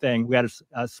 same thing. We had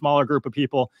a smaller group of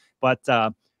people, but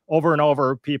over and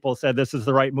over, people said this is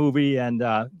the right movie and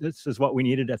this is what we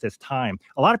needed at this time.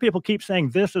 A lot of people keep saying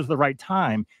this is the right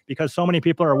time because so many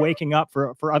people are waking up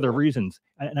for other reasons.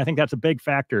 And I think that's a big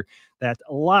factor that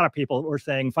a lot of people were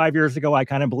saying 5 years ago, I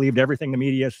kind of believed everything the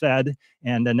media said.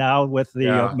 And now with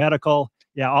the medical,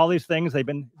 all these things, they've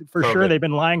been, for sure, they've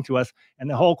been lying to us. And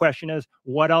the whole question is,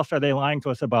 what else are they lying to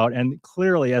us about? And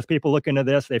clearly, as people look into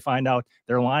this, they find out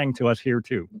they're lying to us here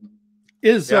too.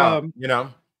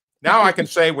 Now I can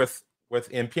say with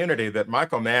impunity that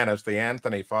Michael Mann is the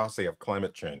Anthony Fauci of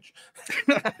climate change.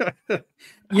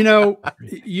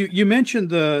 You mentioned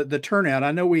the turnout.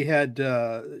 I know we had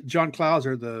John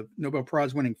Clauser, the Nobel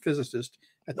Prize winning physicist,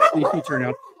 at the CDC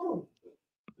turnout.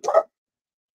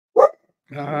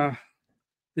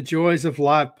 The joys of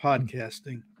live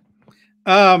podcasting.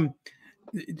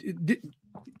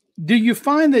 Do you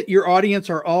find that your audience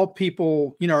are all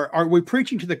people, are we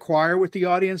preaching to the choir with the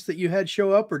audience that you had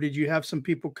show up, or did you have some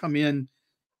people come in?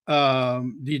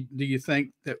 Do you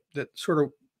think that sort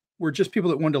of were just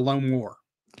people that wanted to learn more?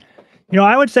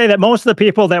 I would say that most of the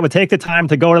people that would take the time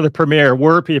to go to the premiere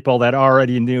were people that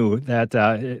already knew that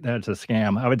that's a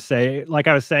scam. I would say, like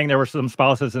I was saying, there were some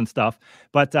spouses and stuff,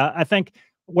 but I think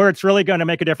where it's really going to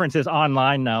make a difference is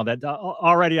online now. That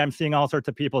already I'm seeing all sorts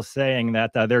of people saying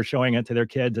that they're showing it to their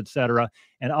kids, etc.,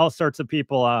 and all sorts of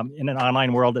people in an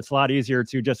online world. It's a lot easier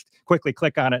to just quickly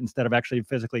click on it instead of actually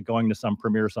physically going to some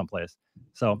premiere someplace.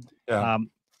 So, so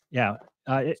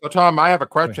Tom, I have a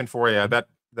question for you.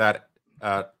 That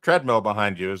treadmill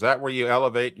behind you, is that where you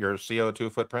elevate your CO2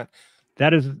 footprint?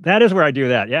 That is where I do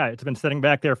that. Yeah, it's been sitting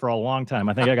back there for a long time.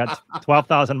 I think I got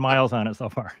 12,000 miles on it so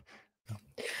far.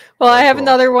 Well, I have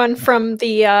another one from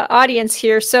the audience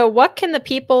here. So what can the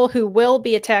people who will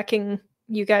be attacking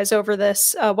you guys over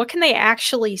this, what can they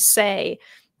actually say,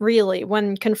 really,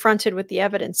 when confronted with the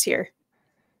evidence here?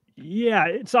 Yeah,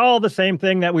 it's all the same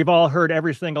thing that we've all heard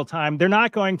every single time. They're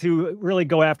not going to really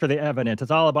go after the evidence.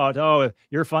 It's all about, oh,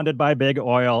 you're funded by big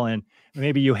oil and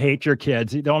maybe you hate your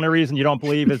kids. The only reason you don't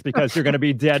believe is because you're going to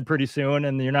be dead pretty soon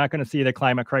and you're not going to see the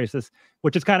climate crisis,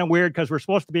 which is kind of weird because we're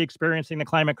supposed to be experiencing the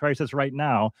climate crisis right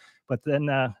now. But then,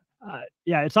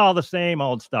 it's all the same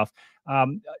old stuff.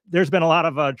 There's been a lot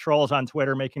of trolls on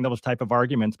Twitter making those type of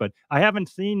arguments, but I haven't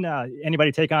seen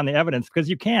anybody take on the evidence because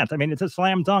you can't. I mean, it's a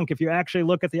slam dunk. If you actually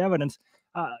look at the evidence,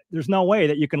 there's no way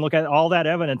that you can look at all that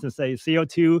evidence and say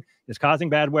CO2 is causing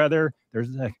bad weather.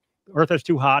 Earth is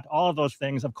too hot. All of those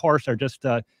things, of course, are just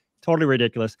totally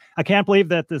ridiculous. I can't believe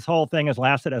that this whole thing has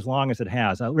lasted as long as it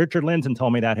has. Richard Lindzen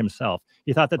told me that himself.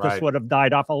 He thought that this would have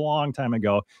died off a long time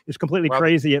ago. It's completely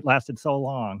crazy it lasted so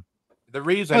long. The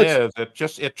reason is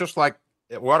it's just like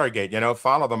Watergate,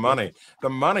 follow the money. The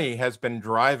money has been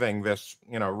driving this,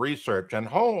 research, and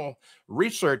whole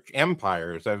research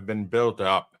empires have been built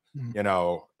up,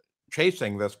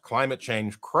 chasing this climate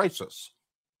change crisis.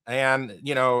 And,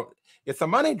 if the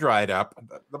money dried up,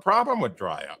 the problem would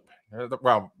dry up.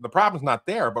 Well, the problem's not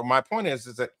there, but my point is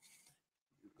that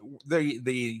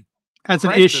the as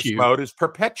an issue mode is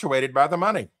perpetuated by the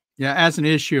money. Yeah, as an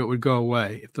issue, it would go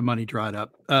away if the money dried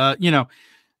up. I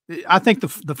think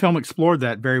the film explored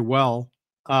that very well.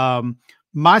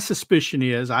 My suspicion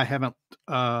is I haven't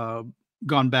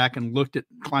gone back and looked at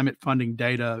climate funding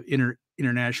data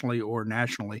internationally or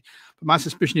nationally, but my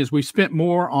suspicion is we spent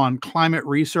more on climate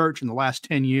research in the last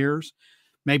 10 years,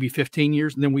 maybe 15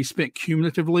 years, than we spent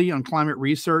cumulatively on climate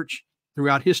research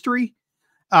throughout history.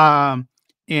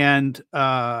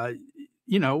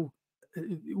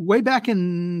 Way back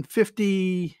in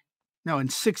 60,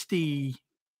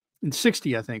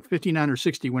 I think, 59 or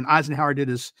 60, when Eisenhower did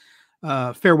his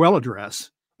farewell address,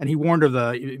 and he warned of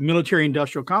the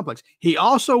military-industrial complex. He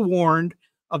also warned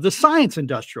of the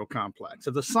science-industrial complex,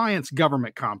 of the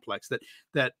science-government complex,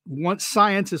 that once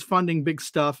science is funding big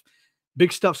stuff's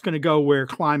going to go where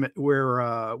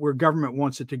government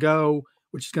wants it to go,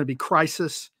 which is going to be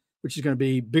crisis, which is going to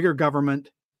be bigger government,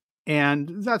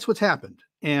 and that's what's happened.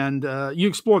 And you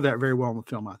explore that very well in the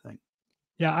film, I think.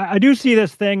 Yeah, I do see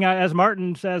this thing, as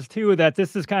Martin says, too, that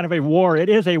this is kind of a war. It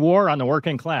is a war on the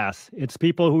working class. It's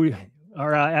people who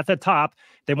are at the top.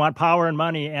 They want power and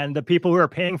money, and the people who are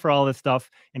paying for all this stuff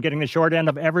and getting the short end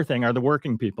of everything are the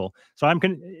working people. So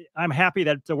I'm happy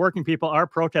that the working people are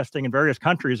protesting in various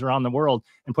countries around the world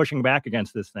and pushing back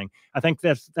against this thing. I think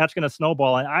that's going to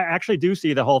snowball, and I actually do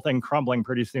see the whole thing crumbling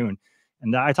pretty soon.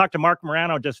 And I talked to Mark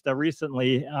Morano just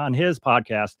recently on his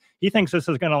podcast. He thinks this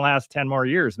is going to last 10 more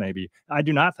years, maybe. I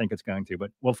do not think it's going to,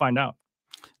 but we'll find out.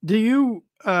 Do you,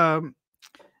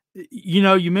 You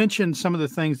know, you mentioned some of the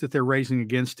things that they're raising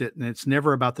against it, and it's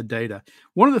never about the data.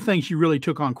 One of the things you really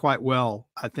took on quite well,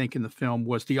 I think, in the film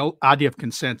was the idea of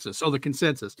consensus. Oh, the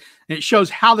consensus. And it shows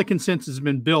how the consensus has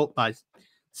been built by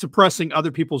suppressing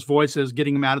other people's voices,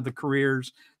 getting them out of the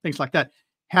careers, things like that.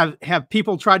 Have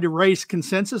people tried to raise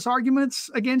consensus arguments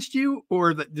against you,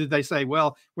 or did they say,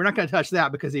 well, we're not going to touch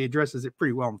that because he addresses it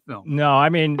pretty well in the film? No, I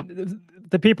mean,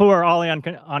 the people who are all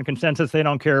on consensus, they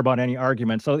don't care about any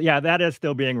argument. So yeah, that is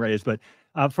still being raised. But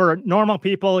for normal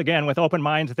people, again, with open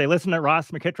minds, if they listen to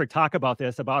Ross McKittrick talk about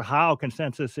this, about how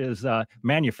consensus is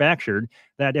manufactured,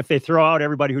 that if they throw out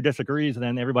everybody who disagrees,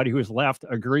 then everybody who's left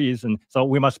agrees. And so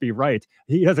we must be right.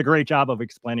 He does a great job of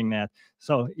explaining that.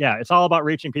 So yeah, it's all about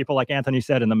reaching people, like Anthony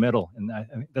said, in the middle. And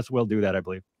this will do that, I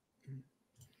believe.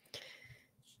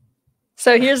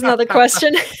 So here's another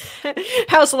question.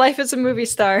 How's life as a movie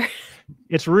star?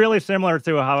 It's really similar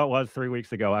to how it was 3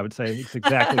 weeks ago. I would say it's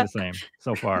exactly the same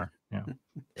so far. Yeah.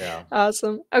 Yeah.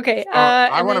 Awesome. Okay.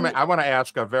 I want to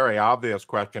ask a very obvious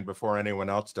question before anyone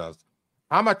else does.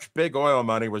 How much big oil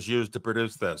money was used to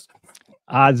produce this?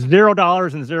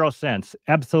 $0.00.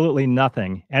 Absolutely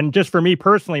nothing. And just for me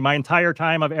personally, my entire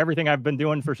time of everything I've been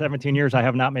doing for 17 years, I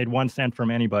have not made 1 cent from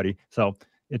anybody. So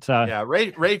it's yeah.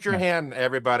 Raise your hand,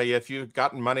 everybody, if you've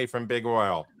gotten money from big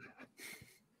oil.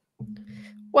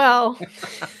 Well,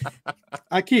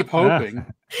 I keep hoping.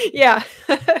 Yeah.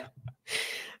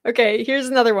 Okay, here's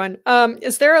another one.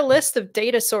 Is there a list of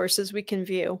data sources we can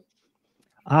view?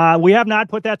 We have not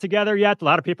put that together yet. A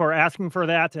lot of people are asking for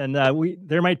that, and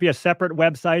there might be a separate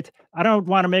website. I don't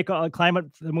want to make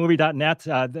climatemovie.net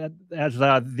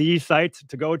as the site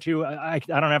to go to. I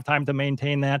don't have time to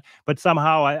maintain that, but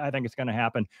somehow I think it's going to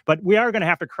happen. But we are going to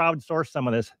have to crowdsource some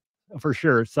of this for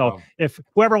sure. So if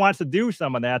whoever wants to do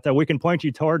some of that, we can point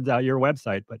you towards your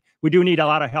website. But we do need a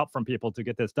lot of help from people to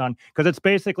get this done, because it's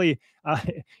basically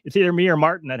it's either me or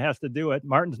Martin that has to do it.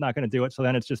 Martin's not going to do it, so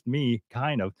then it's just me,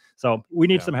 kind of. So we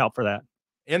need some help for that.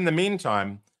 In the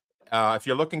meantime, if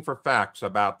you're looking for facts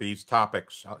about these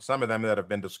topics, some of them that have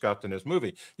been discussed in this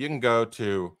movie, you can go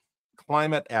to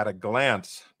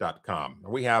climateataglance.com.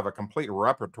 We have a complete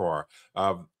repertoire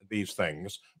of these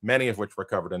things, many of which were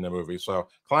covered in the movie. So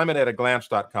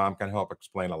climateataglance.com can help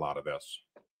explain a lot of this.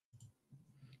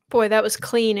 Boy, that was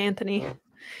clean, Anthony.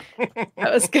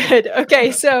 That was good.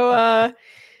 Okay, so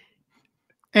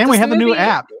and we have a new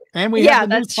app. And we have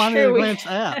a new Climate at a Glance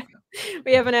app.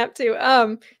 We have an app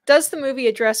too. Does the movie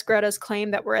address Greta's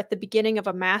claim that we're at the beginning of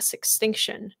a mass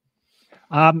extinction?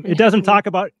 It doesn't talk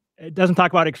about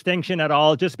extinction at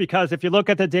all, just because if you look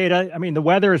at the data, I mean, the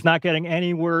weather is not getting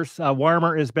any worse.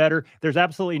 Warmer is better. There's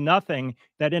absolutely nothing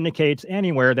that indicates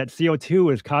anywhere that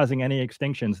CO2 is causing any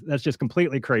extinctions. That's just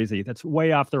completely crazy. That's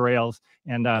way off the rails.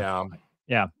 And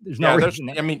yeah, there's no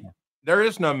reason. I mean, there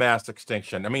is no mass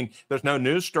extinction. I mean, there's no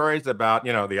news stories about,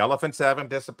 the elephants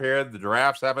haven't disappeared, the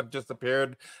giraffes haven't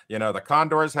disappeared, the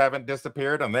condors haven't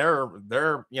disappeared, and they were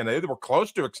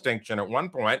close to extinction at one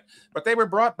point, but they were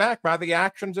brought back by the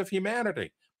actions of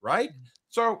humanity, right?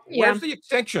 So where's the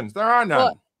extinctions? There are none.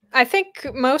 Well, I think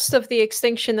most of the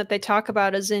extinction that they talk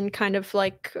about is in kind of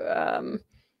like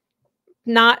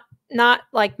not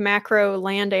like macro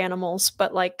land animals,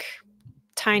 but like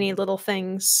tiny little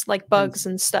things like bugs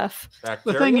and stuff.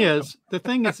 The thing is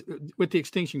with the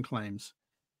extinction claims,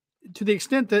 to the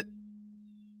extent that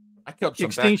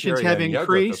extinctions have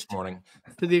increased,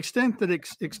 to the extent that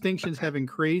extinctions have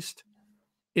increased,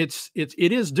 it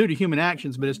is due to human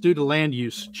actions, but it's due to land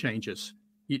use changes.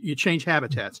 You change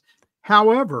habitats.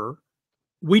 However,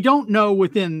 we don't know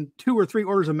within 2 or 3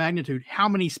 orders of magnitude how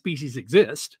many species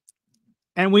exist.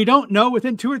 And we don't know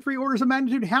within 2 or 3 orders of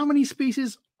magnitude how many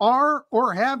species are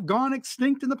or have gone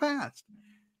extinct in the past.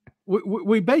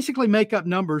 We basically make up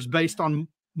numbers based on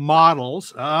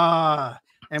models.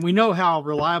 And we know how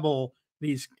reliable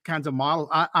these kinds of models,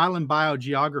 island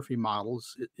biogeography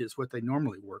models, is what they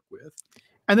normally work with.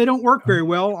 And they don't work very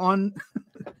well on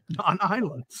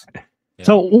islands. Yeah.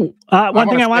 So one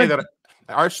thing I wanted that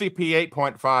RCP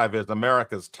 8.5 is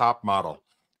America's top model.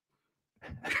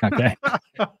 Okay.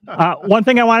 One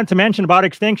thing I wanted to mention about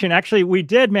extinction, actually, we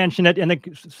did mention it in the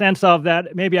sense of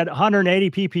that maybe at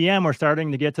 180 ppm, we're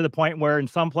starting to get to the point where in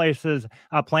some places,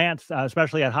 plants,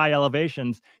 especially at high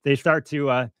elevations, they start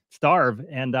to starve.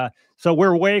 And so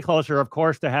we're way closer, of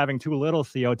course, to having too little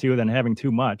CO2 than having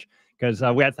too much, because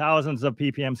we had thousands of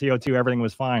ppm CO2, everything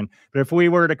was fine. But if we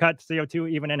were to cut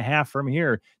CO2 even in half from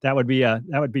here, that would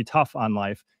be tough on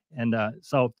life. And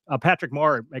so Patrick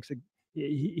Moore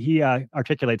he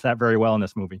articulates that very well in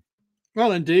this movie.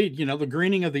 Well, indeed, the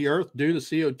greening of the earth due to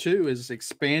CO2 is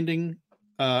expanding,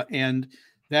 and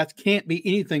that can't be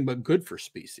anything but good for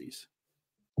species.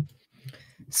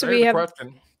 So Here's we a have.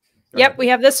 question. Yep, we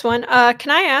have this one.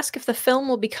 Can I ask if the film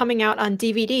will be coming out on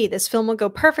DVD? This film will go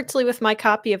perfectly with my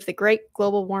copy of The Great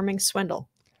Global Warming Swindle.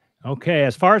 Okay,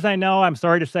 as far as I know, I'm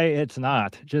sorry to say it's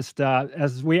not. Just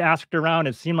as we asked around,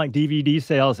 it seemed like DVD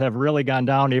sales have really gone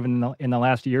down even in the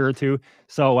last year or two.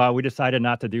 So we decided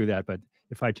not to do that. But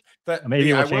if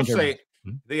maybe we'll change I will it. say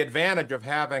the advantage of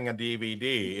having a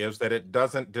DVD is that it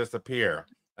doesn't disappear.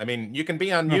 I mean, you can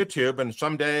be on YouTube and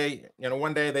someday,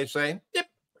 one day they say, yep,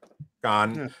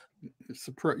 gone. Yeah.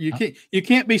 You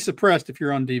can't be suppressed if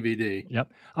you're on DVD.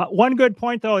 Yep. One good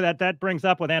point, though, that brings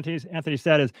up what Anthony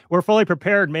said is we're fully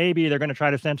prepared. Maybe they're going to try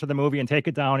to censor the movie and take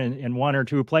it down in one or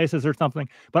two places or something.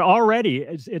 But already,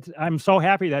 I'm so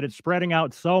happy that it's spreading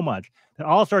out so much that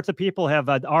all sorts of people have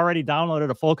already downloaded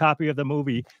a full copy of the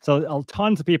movie. So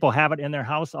tons of people have it in their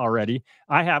house already.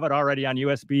 I have it already on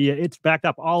USB. It's backed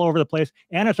up all over the place,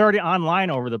 and it's already online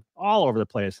all over the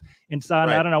place. It's on,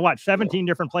 I don't know what, 17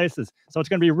 different places. So it's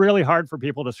going to be really hard for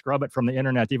people to scrub it from the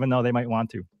internet, even though they might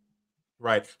want to.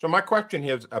 Right. So my question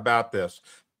is about this.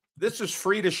 This is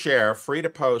free to share, free to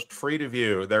post, free to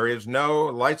view. There is no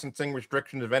licensing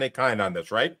restrictions of any kind on this,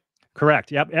 right?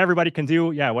 Correct. Yep. Everybody can do,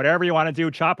 whatever you want to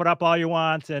do. Chop it up all you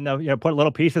want, and put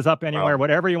little pieces up anywhere,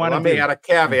 whatever you want to do. Let me add a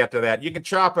caveat to that. You can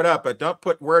chop it up, but don't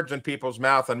put words in people's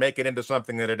mouth and make it into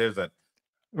something that it isn't.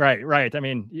 Right. I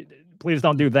mean, please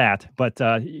don't do that. But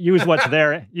use what's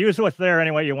there. Use what's there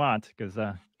any way you want, because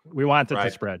we want it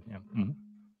to spread. Yeah. Mm-hmm.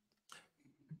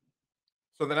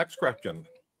 So the next question.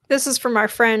 This is from our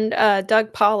friend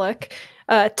Doug Pollock.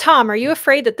 Tom, are you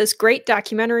afraid that this great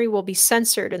documentary will be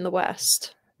censored in the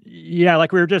West? Yeah,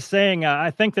 like we were just saying, I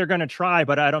think they're going to try,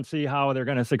 but I don't see how they're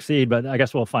going to succeed. But I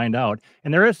guess we'll find out.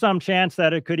 And there is some chance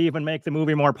that it could even make the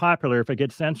movie more popular if it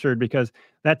gets censored, because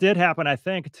that did happen, I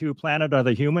think, to Planet of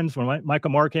the Humans when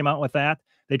Michael Moore came out with that.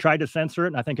 They tried to censor it,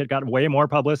 and I think it got way more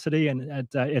publicity, and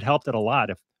it helped it a lot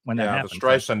when that happened. The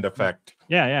Streisand effect.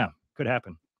 Yeah, could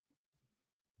happen.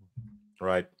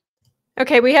 Right.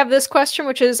 Okay, we have this question,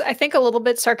 which is, I think, a little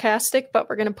bit sarcastic, but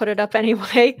we're going to put it up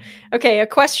anyway. Okay, a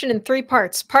question in 3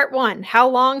 parts. Part 1, how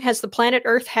long has the planet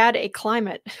Earth had a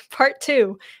climate? Part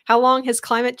 2, how long has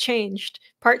climate changed?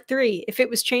 Part 3, if it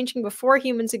was changing before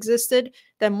humans existed,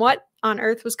 then what on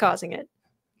Earth was causing it?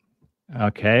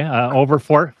 Okay, over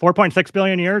 4.6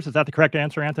 billion years. Is that the correct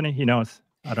answer, Anthony? He knows.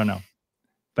 I don't know.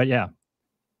 But yeah.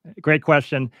 Great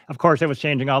question. Of course, it was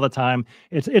changing all the time.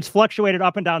 It's fluctuated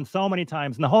up and down so many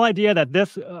times. And the whole idea that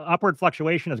this upward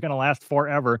fluctuation is going to last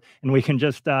forever and we can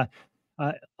just,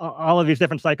 all of these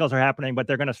different cycles are happening, but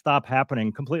they're going to stop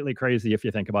happening. Completely crazy if you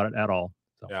think about it at all.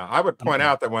 So, yeah, I would point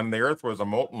out that when the Earth was a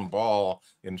molten ball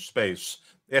in space,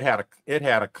 it had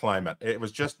a climate. It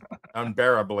was just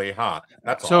unbearably hot.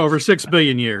 That's so awesome. Over 6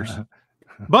 billion years.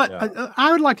 But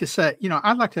I would like to say,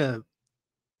 I'd like to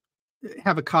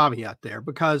have a caveat there,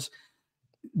 because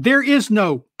there is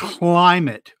no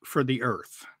climate for the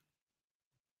Earth.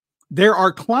 There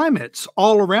are climates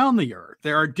all around the Earth.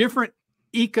 There are different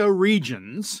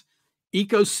ecoregions,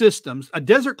 ecosystems. A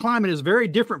desert climate is very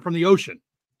different from the ocean.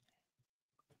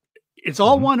 It's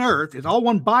all one Earth, it's all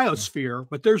one biosphere,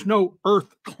 but there's no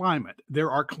Earth climate. There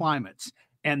are climates,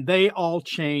 and they all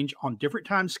change on different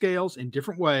time scales in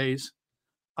different ways,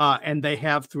 and they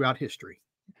have throughout history.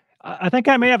 I think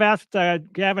I may have asked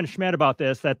Gavin Schmidt about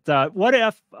this, that what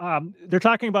if they're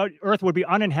talking about Earth would be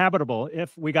uninhabitable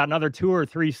if we got another 2 or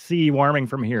 3 C warming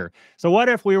from here. So what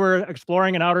if we were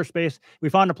exploring in outer space, we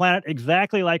found a planet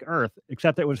exactly like Earth,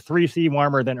 except it was 3 C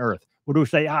warmer than Earth? Would we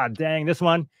say, dang, this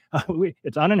one,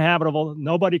 it's uninhabitable,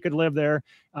 nobody could live there?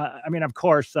 I mean, of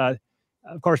course that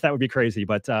would be crazy.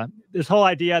 But this whole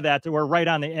idea that we're right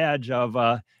on the edge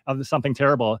of something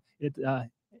terrible, it's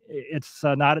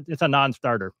a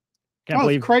non-starter.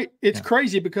 It's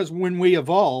crazy, because when we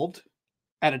evolved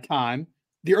at a time,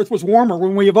 the Earth was warmer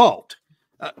when we evolved.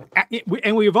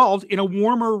 And we evolved in a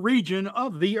warmer region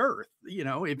of the Earth.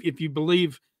 If you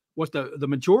believe what the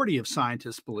majority of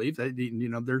scientists believe,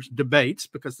 there's debates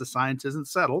because the science isn't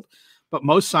settled, but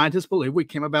most scientists believe we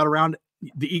came about around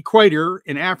the equator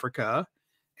in Africa,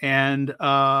 and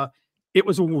it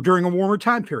was during a warmer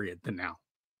time period than now.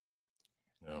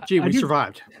 Gee, we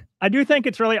survived. I do think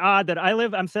it's really odd that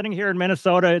I'm sitting here in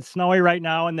Minnesota. It's snowy right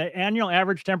now, and the annual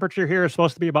average temperature here is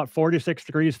supposed to be about 46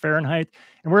 degrees Fahrenheit.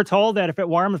 And we're told that if it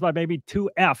warms by maybe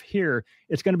 2F here,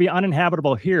 it's going to be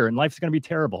uninhabitable here, and life's going to be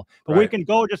terrible. But we can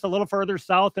go just a little further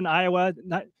south in Iowa.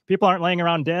 People aren't laying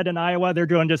around dead in Iowa. They're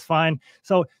doing just fine.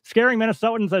 So scaring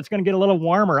Minnesotans that it's going to get a little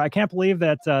warmer. I can't believe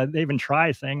that they even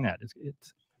try saying that.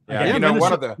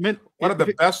 One of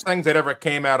the best things that ever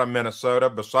came out of Minnesota,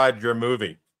 besides your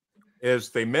movie, is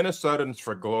the Minnesotans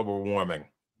for Global Warming.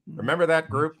 Remember that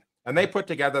group? And they put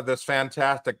together this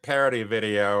fantastic parody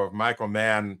video of Michael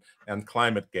Mann and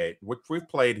ClimateGate, which we've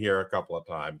played here a couple of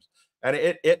times. And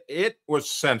it was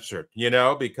censored, you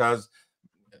know, because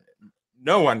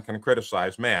no one can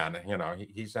criticize Mann. You know,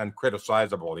 he's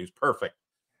uncriticizable. He's perfect.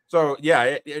 So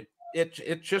yeah,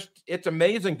 it's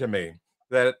amazing to me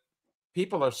that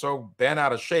people are so bent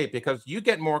out of shape, because you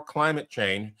get more climate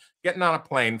change getting on a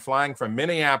plane flying from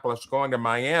Minneapolis going to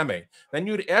Miami than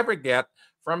you'd ever get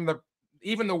from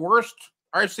even the worst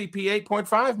RCP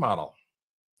 8.5 model.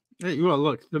 Well,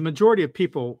 look, the majority of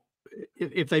people,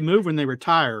 if they move when they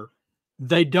retire,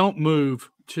 they don't move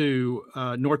to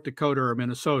North Dakota or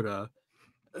Minnesota.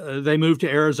 They move to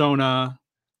Arizona,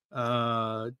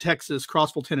 Texas,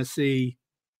 Crossville, Tennessee,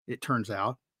 it turns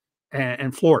out,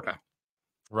 and Florida.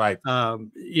 Right.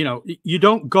 You know, you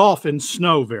don't golf in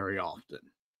snow very often.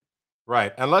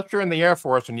 Right. Unless you're in the Air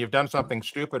Force and you've done something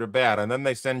stupid or bad, and then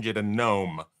they send you to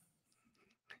Nome.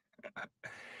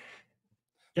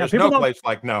 There's no place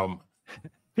like Nome.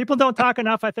 People don't talk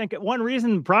enough. I think one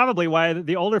reason probably why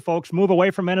the older folks move away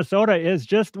from Minnesota is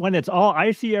just when it's all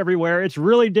icy everywhere. It's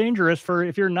really dangerous for,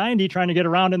 if you're 90 trying to get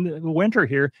around in the winter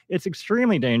here, it's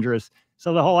extremely dangerous.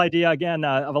 So the whole idea, again,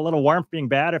 of a little warmth being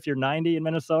bad if you're 90 in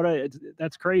Minnesota,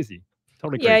 that's crazy.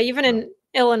 Totally crazy. Yeah, even in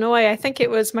Illinois, I think it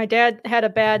was my dad had a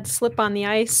bad slip on the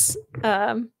ice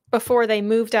before they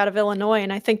moved out of Illinois,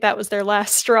 and I think that was their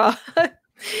last straw.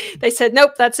 They said,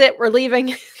 nope, that's it. We're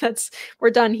leaving. We're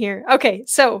done here. Okay,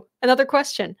 so another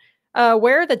question.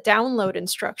 Where are the download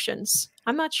instructions?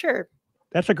 I'm not sure.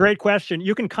 That's a great question.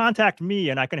 You can contact me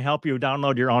and I can help you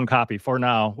download your own copy. For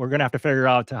now, we're going to have to figure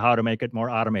out how to make it more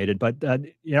automated. But,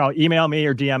 you know, email me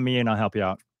or DM me and I'll help you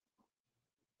out.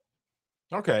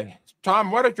 Okay. Tom,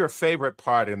 what is your favorite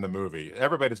part in the movie?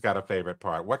 Everybody's got a favorite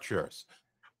part. What's yours?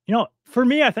 You know, for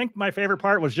me, I think my favorite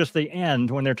part was just the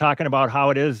end when they're talking about how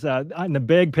it is in the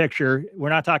big picture. We're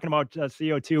not talking about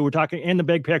CO2. We're talking in the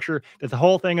big picture that the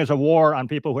whole thing is a war on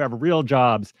people who have real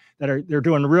jobs, they're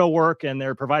doing real work and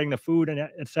they're providing the food and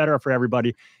et cetera for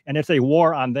everybody. And it's a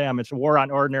war on them. It's a war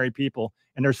on ordinary people.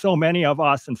 And there's so many of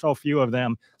us and so few of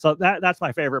them. So that's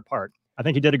my favorite part. I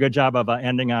think he did a good job of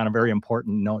ending on a very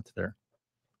important note there.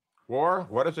 War?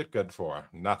 What is it good for?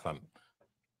 Nothing.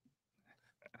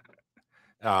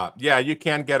 Yeah, you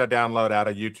can get a download out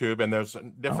of YouTube, and there's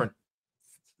different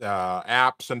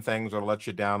apps and things that'll let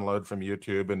you download from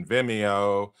YouTube and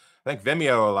Vimeo. I think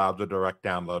Vimeo allows a direct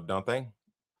download, don't they?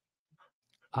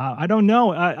 I don't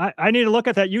know. I need to look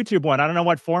at that YouTube one. I don't know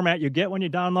what format you get when you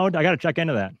download. I got to check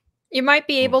into that. You might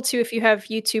be able to if you have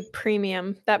YouTube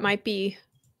Premium. That might be.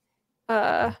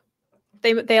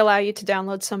 They allow you to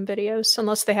download some videos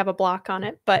unless they have a block on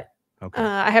it. But okay.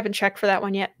 I haven't checked for that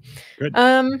one yet. Good.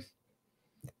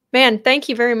 Man, thank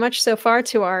you very much so far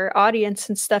to our audience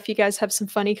and stuff. You guys have some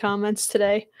funny comments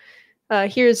today.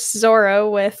 Here's Zorro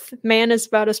with "Man is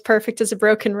about as perfect as a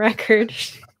broken record."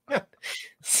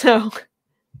 So.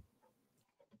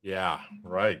 Yeah,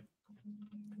 right.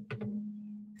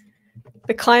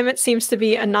 The climate seems to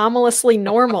be anomalously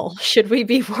normal. Should we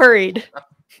be worried?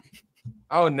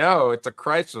 Oh, no, it's a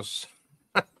crisis.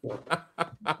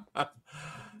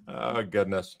 Oh,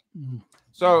 goodness.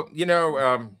 So, you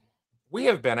know, we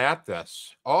have been at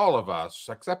this, all of us,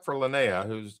 except for Linnea,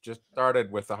 who's just started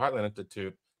with the Heartland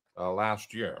Institute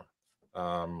last year.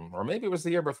 Or maybe it was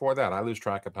the year before that. I lose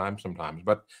track of time sometimes.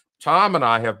 But Tom and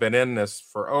I have been in this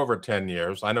for over 10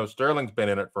 years. I know Sterling's been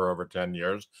in it for over 10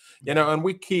 years. You know, and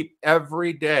we keep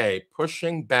every day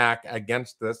pushing back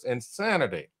against this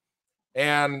insanity.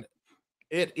 And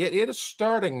it is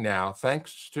starting now,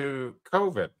 thanks to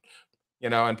COVID. You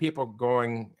know, and people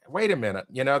going, wait a minute,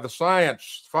 you know, the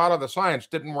science, follow the science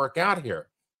didn't work out here.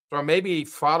 So maybe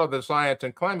follow the science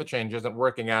and climate change isn't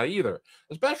working out either,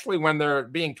 especially when they're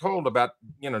being told about,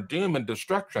 you know, doom and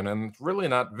destruction, and it's really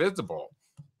not visible,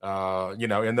 you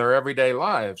know, in their everyday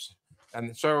lives.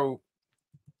 And so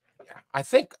I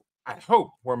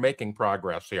hope we're making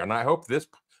progress here. And I hope this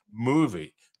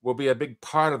movie will be a big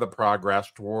part of the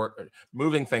progress toward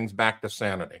moving things back to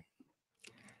sanity.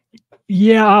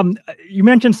 Yeah, you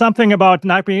mentioned something about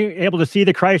not being able to see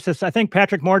the crisis. I think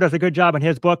Patrick Moore does a good job in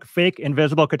his book, Fake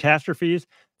Invisible Catastrophes,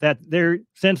 that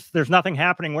since there's nothing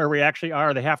happening where we actually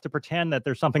are, they have to pretend that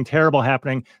there's something terrible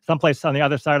happening someplace on the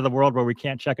other side of the world where we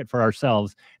can't check it for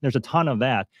ourselves. There's a ton of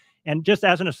that. And just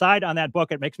as an aside on that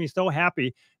book, it makes me so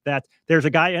happy that there's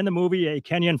a guy in the movie, a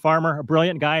Kenyan farmer, a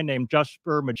brilliant guy named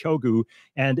Jasper Machogu,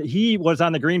 and he was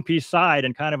on the Greenpeace side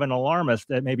and kind of an alarmist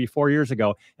maybe 4 years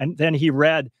ago. And then he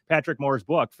read Patrick Moore's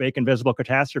book, Fake Invisible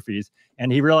Catastrophes,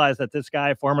 and he realized that this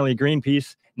guy, formerly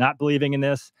Greenpeace, not believing in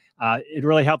this, It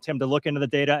really helped him to look into the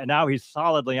data, and now he's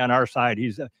solidly on our side.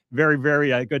 He's a very,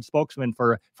 very good spokesman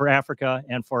for Africa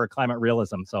and for climate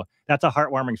realism. So that's a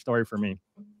heartwarming story for me.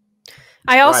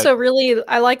 I also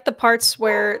I like the parts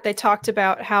where they talked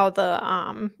about how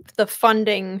the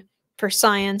funding for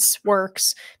science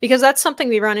works, because that's something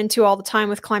we run into all the time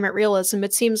with climate realism.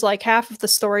 It seems like half of the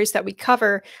stories that we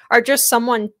cover are just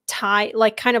someone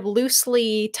kind of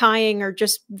loosely tying or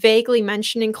just vaguely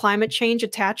mentioning climate change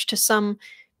attached to some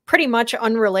pretty much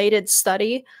unrelated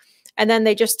study. And then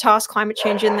they just toss climate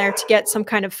change in there to get some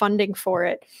kind of funding for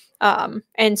it.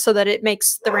 And so that it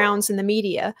makes the rounds in the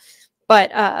media.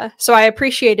 But so I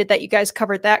appreciated that you guys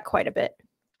covered that quite a bit.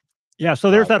 Yeah,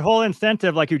 so there's that whole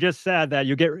incentive, like you just said, that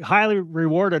you get highly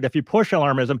rewarded if you push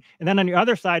alarmism. And then on the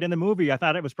other side in the movie, I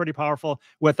thought it was pretty powerful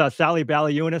with Sally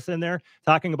Baliunas in there,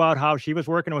 talking about how she was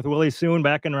working with Willie Soon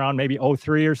back in around maybe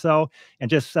 03 or so, and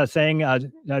just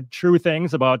saying true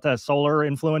things about solar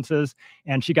influences.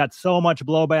 And she got so much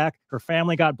blowback. Her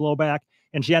family got blowback,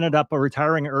 and she ended up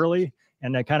retiring early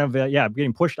and kind of,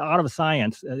 getting pushed out of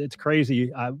science. It's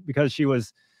crazy because she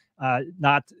was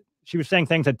she was saying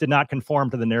things that did not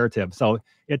conform to the narrative. So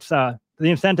it's the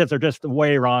incentives are just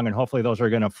way wrong, and hopefully those are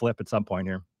going to flip at some point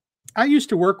here. I used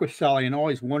to work with Sally and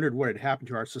always wondered what had happened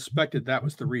to her. I suspected that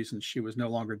was the reason she was no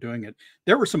longer doing it.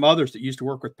 There were some others that used to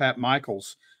work with Pat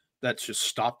Michaels that just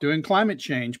stopped doing climate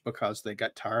change because they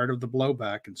got tired of the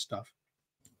blowback and stuff.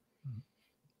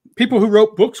 People who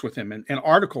wrote books with him and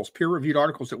articles, peer-reviewed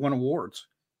articles that won awards.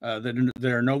 That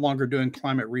are no longer doing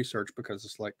climate research because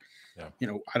it's like,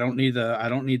 I don't need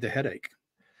the headache.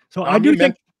 So I do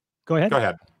think. Go ahead. Go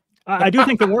ahead. I do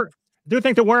think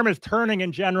the worm is turning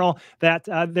in general. That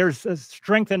there's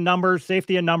strength in numbers,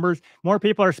 safety in numbers. More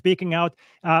people are speaking out.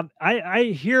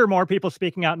 I hear more people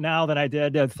speaking out now than I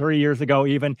did 3 years ago,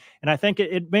 even. And I think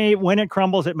it may, when it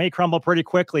crumbles, it may crumble pretty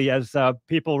quickly as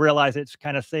people realize it's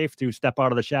kind of safe to step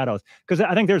out of the shadows. Because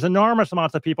I think there's enormous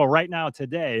amounts of people right now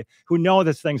today who know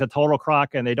this thing's a total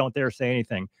crock and they don't dare say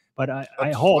anything. But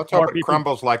I hope let's hope it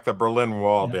crumbles like the Berlin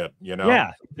Wall did.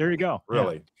 Yeah, there you go.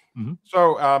 Really. Yeah. Mm-hmm.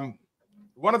 So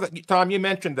Tom, you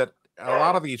mentioned that a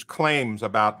lot of these claims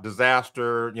about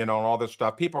disaster, and all this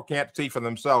stuff, people can't see for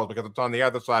themselves because it's on the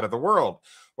other side of the world.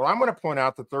 Well, I'm going to point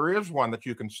out that there is one that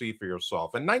you can see for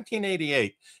yourself. In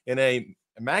 1988, in a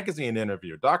magazine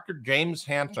interview, Dr. James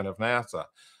Hansen of NASA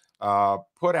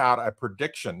put out a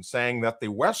prediction saying that the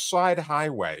West Side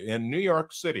Highway in New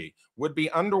York City would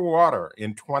be underwater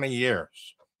in 20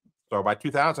 years. So by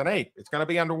 2008, it's going to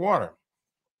be underwater.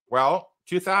 Well,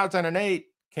 2008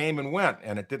 came and went,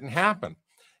 and it didn't happen.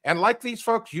 And like these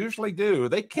folks usually do,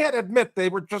 they can't admit they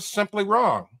were just simply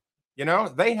wrong.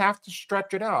 They have to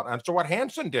stretch it out. And so what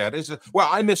Hansen did is, well,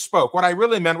 I misspoke. What I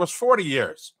really meant was 40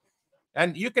 years.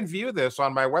 And you can view this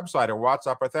on my website at What's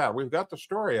Up With That. We've got the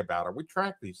story about it. We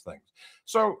track these things.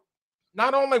 So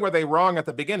not only were they wrong at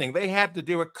the beginning, they had to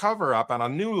do a cover up on a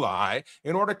new lie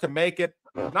in order to make it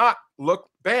not look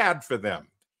bad for them.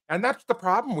 And that's the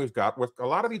problem we've got with a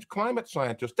lot of these climate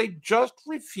scientists. They just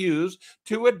refuse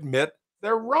to admit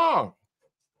they're wrong.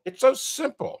 It's so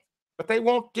simple, but they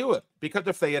won't do it because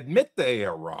if they admit they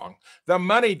are wrong, the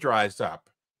money dries up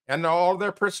and all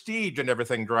their prestige and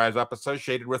everything dries up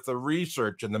associated with the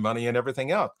research and the money and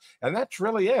everything else. And that's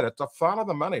really it. It's a follow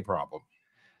the money problem.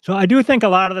 So I do think a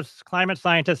lot of the climate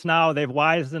scientists now, they've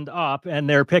wisened up and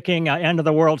they're picking end of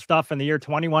the world stuff in the year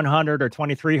 2100 or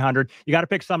 2300. You got to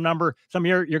pick some number. Some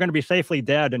year you're going to be safely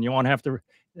dead, and you won't have to.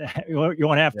 You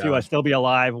won't have to still be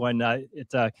alive when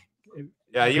it's.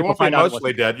 Yeah, you won't be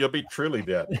mostly dead. You'll be truly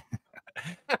dead.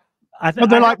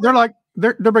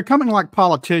 They're becoming like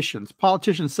politicians.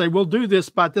 Politicians say we'll do this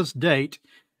by this date.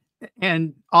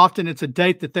 And often it's a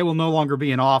date that they will no longer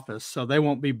be in office, so they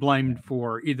won't be blamed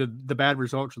for either the bad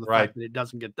results or the fact that it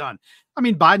doesn't get done. I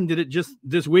mean, Biden did it just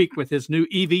this week with his new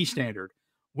EV standard.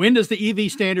 When does the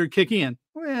EV standard kick in?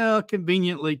 Well,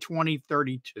 conveniently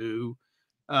 2032.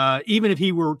 Even if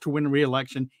he were to win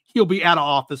re-election, he'll be out of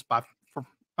office by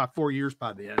 4 years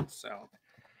by then. So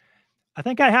I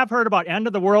think I have heard about end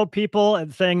of the world people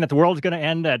saying that the world's going to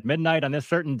end at midnight on this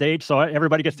certain date. So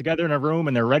everybody gets together in a room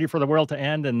and they're ready for the world to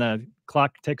end. And the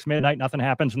clock ticks midnight, nothing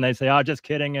happens. And they say, oh, just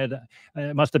kidding. It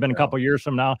must have been a couple of years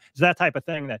from now. It's that type of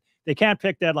thing that they can't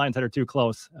pick deadlines that are too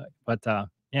close.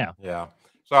 Yeah.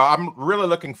 So I'm really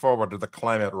looking forward to the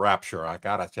climate rapture. I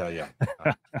got to tell you,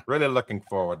 really looking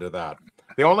forward to that.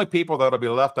 The only people that'll be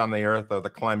left on the earth are the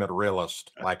climate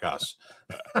realists like us.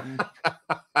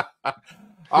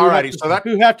 All righty, so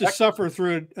who have to suffer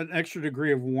through an extra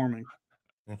degree of warming.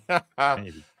 All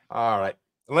right,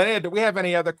 Linnea, do we have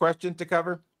any other questions to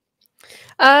cover?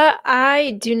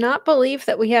 I do not believe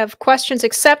that we have questions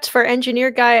except for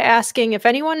Engineer Guy asking if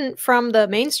anyone from the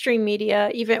mainstream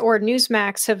media, even or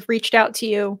Newsmax, have reached out to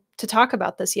you to talk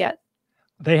about this yet.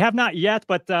 They have not yet,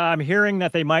 but I'm hearing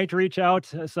that they might reach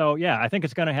out. So yeah, I think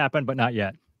it's going to happen, but not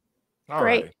yet. All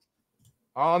right.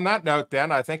 On that note,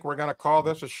 then, I think we're going to call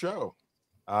this a show.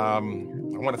 I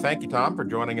want to thank you, Tom, for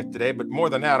joining us today. But more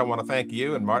than that, I want to thank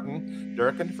you and Martin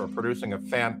Durkin for producing a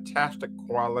fantastic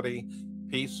quality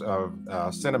piece of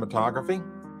cinematography.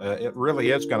 It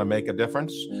really is going to make a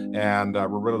difference. And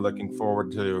we're really looking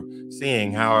forward to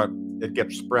seeing how it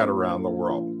gets spread around the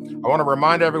world. I want to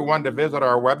remind everyone to visit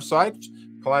our websites,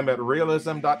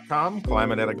 climaterealism.com,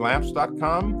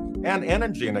 climateataglance.com, and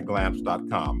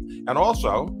energyinaglance.com. And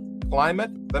also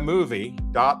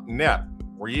climatethemovie.net,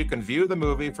 where you can view the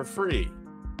movie for free.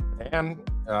 And,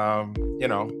 you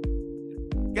know,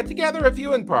 get together a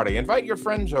viewing party, invite your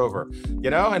friends over, you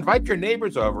know, invite your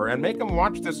neighbors over and make them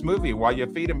watch this movie while you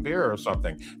feed them beer or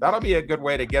something. That'll be a good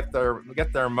way to get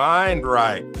their mind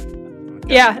right.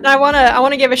 Okay. Yeah, and I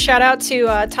want to give a shout out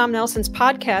to Tom Nelson's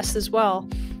podcast as well.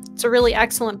 It's a really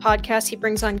excellent podcast. He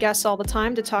brings on guests all the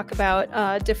time to talk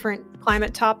about different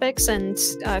climate topics and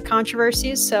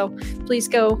controversies. So please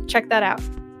go check that out.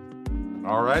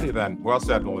 All righty then. Well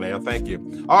said, Linnea. Thank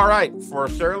you. All right. For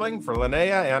Sterling, for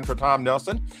Linnea, and for Tom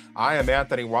Nelson, I am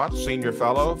Anthony Watts, Senior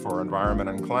Fellow for Environment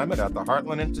and Climate at the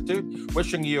Heartland Institute,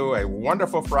 wishing you a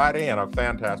wonderful Friday and a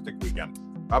fantastic weekend.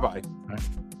 Bye-bye. All right.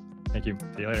 Thank you.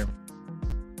 See you later.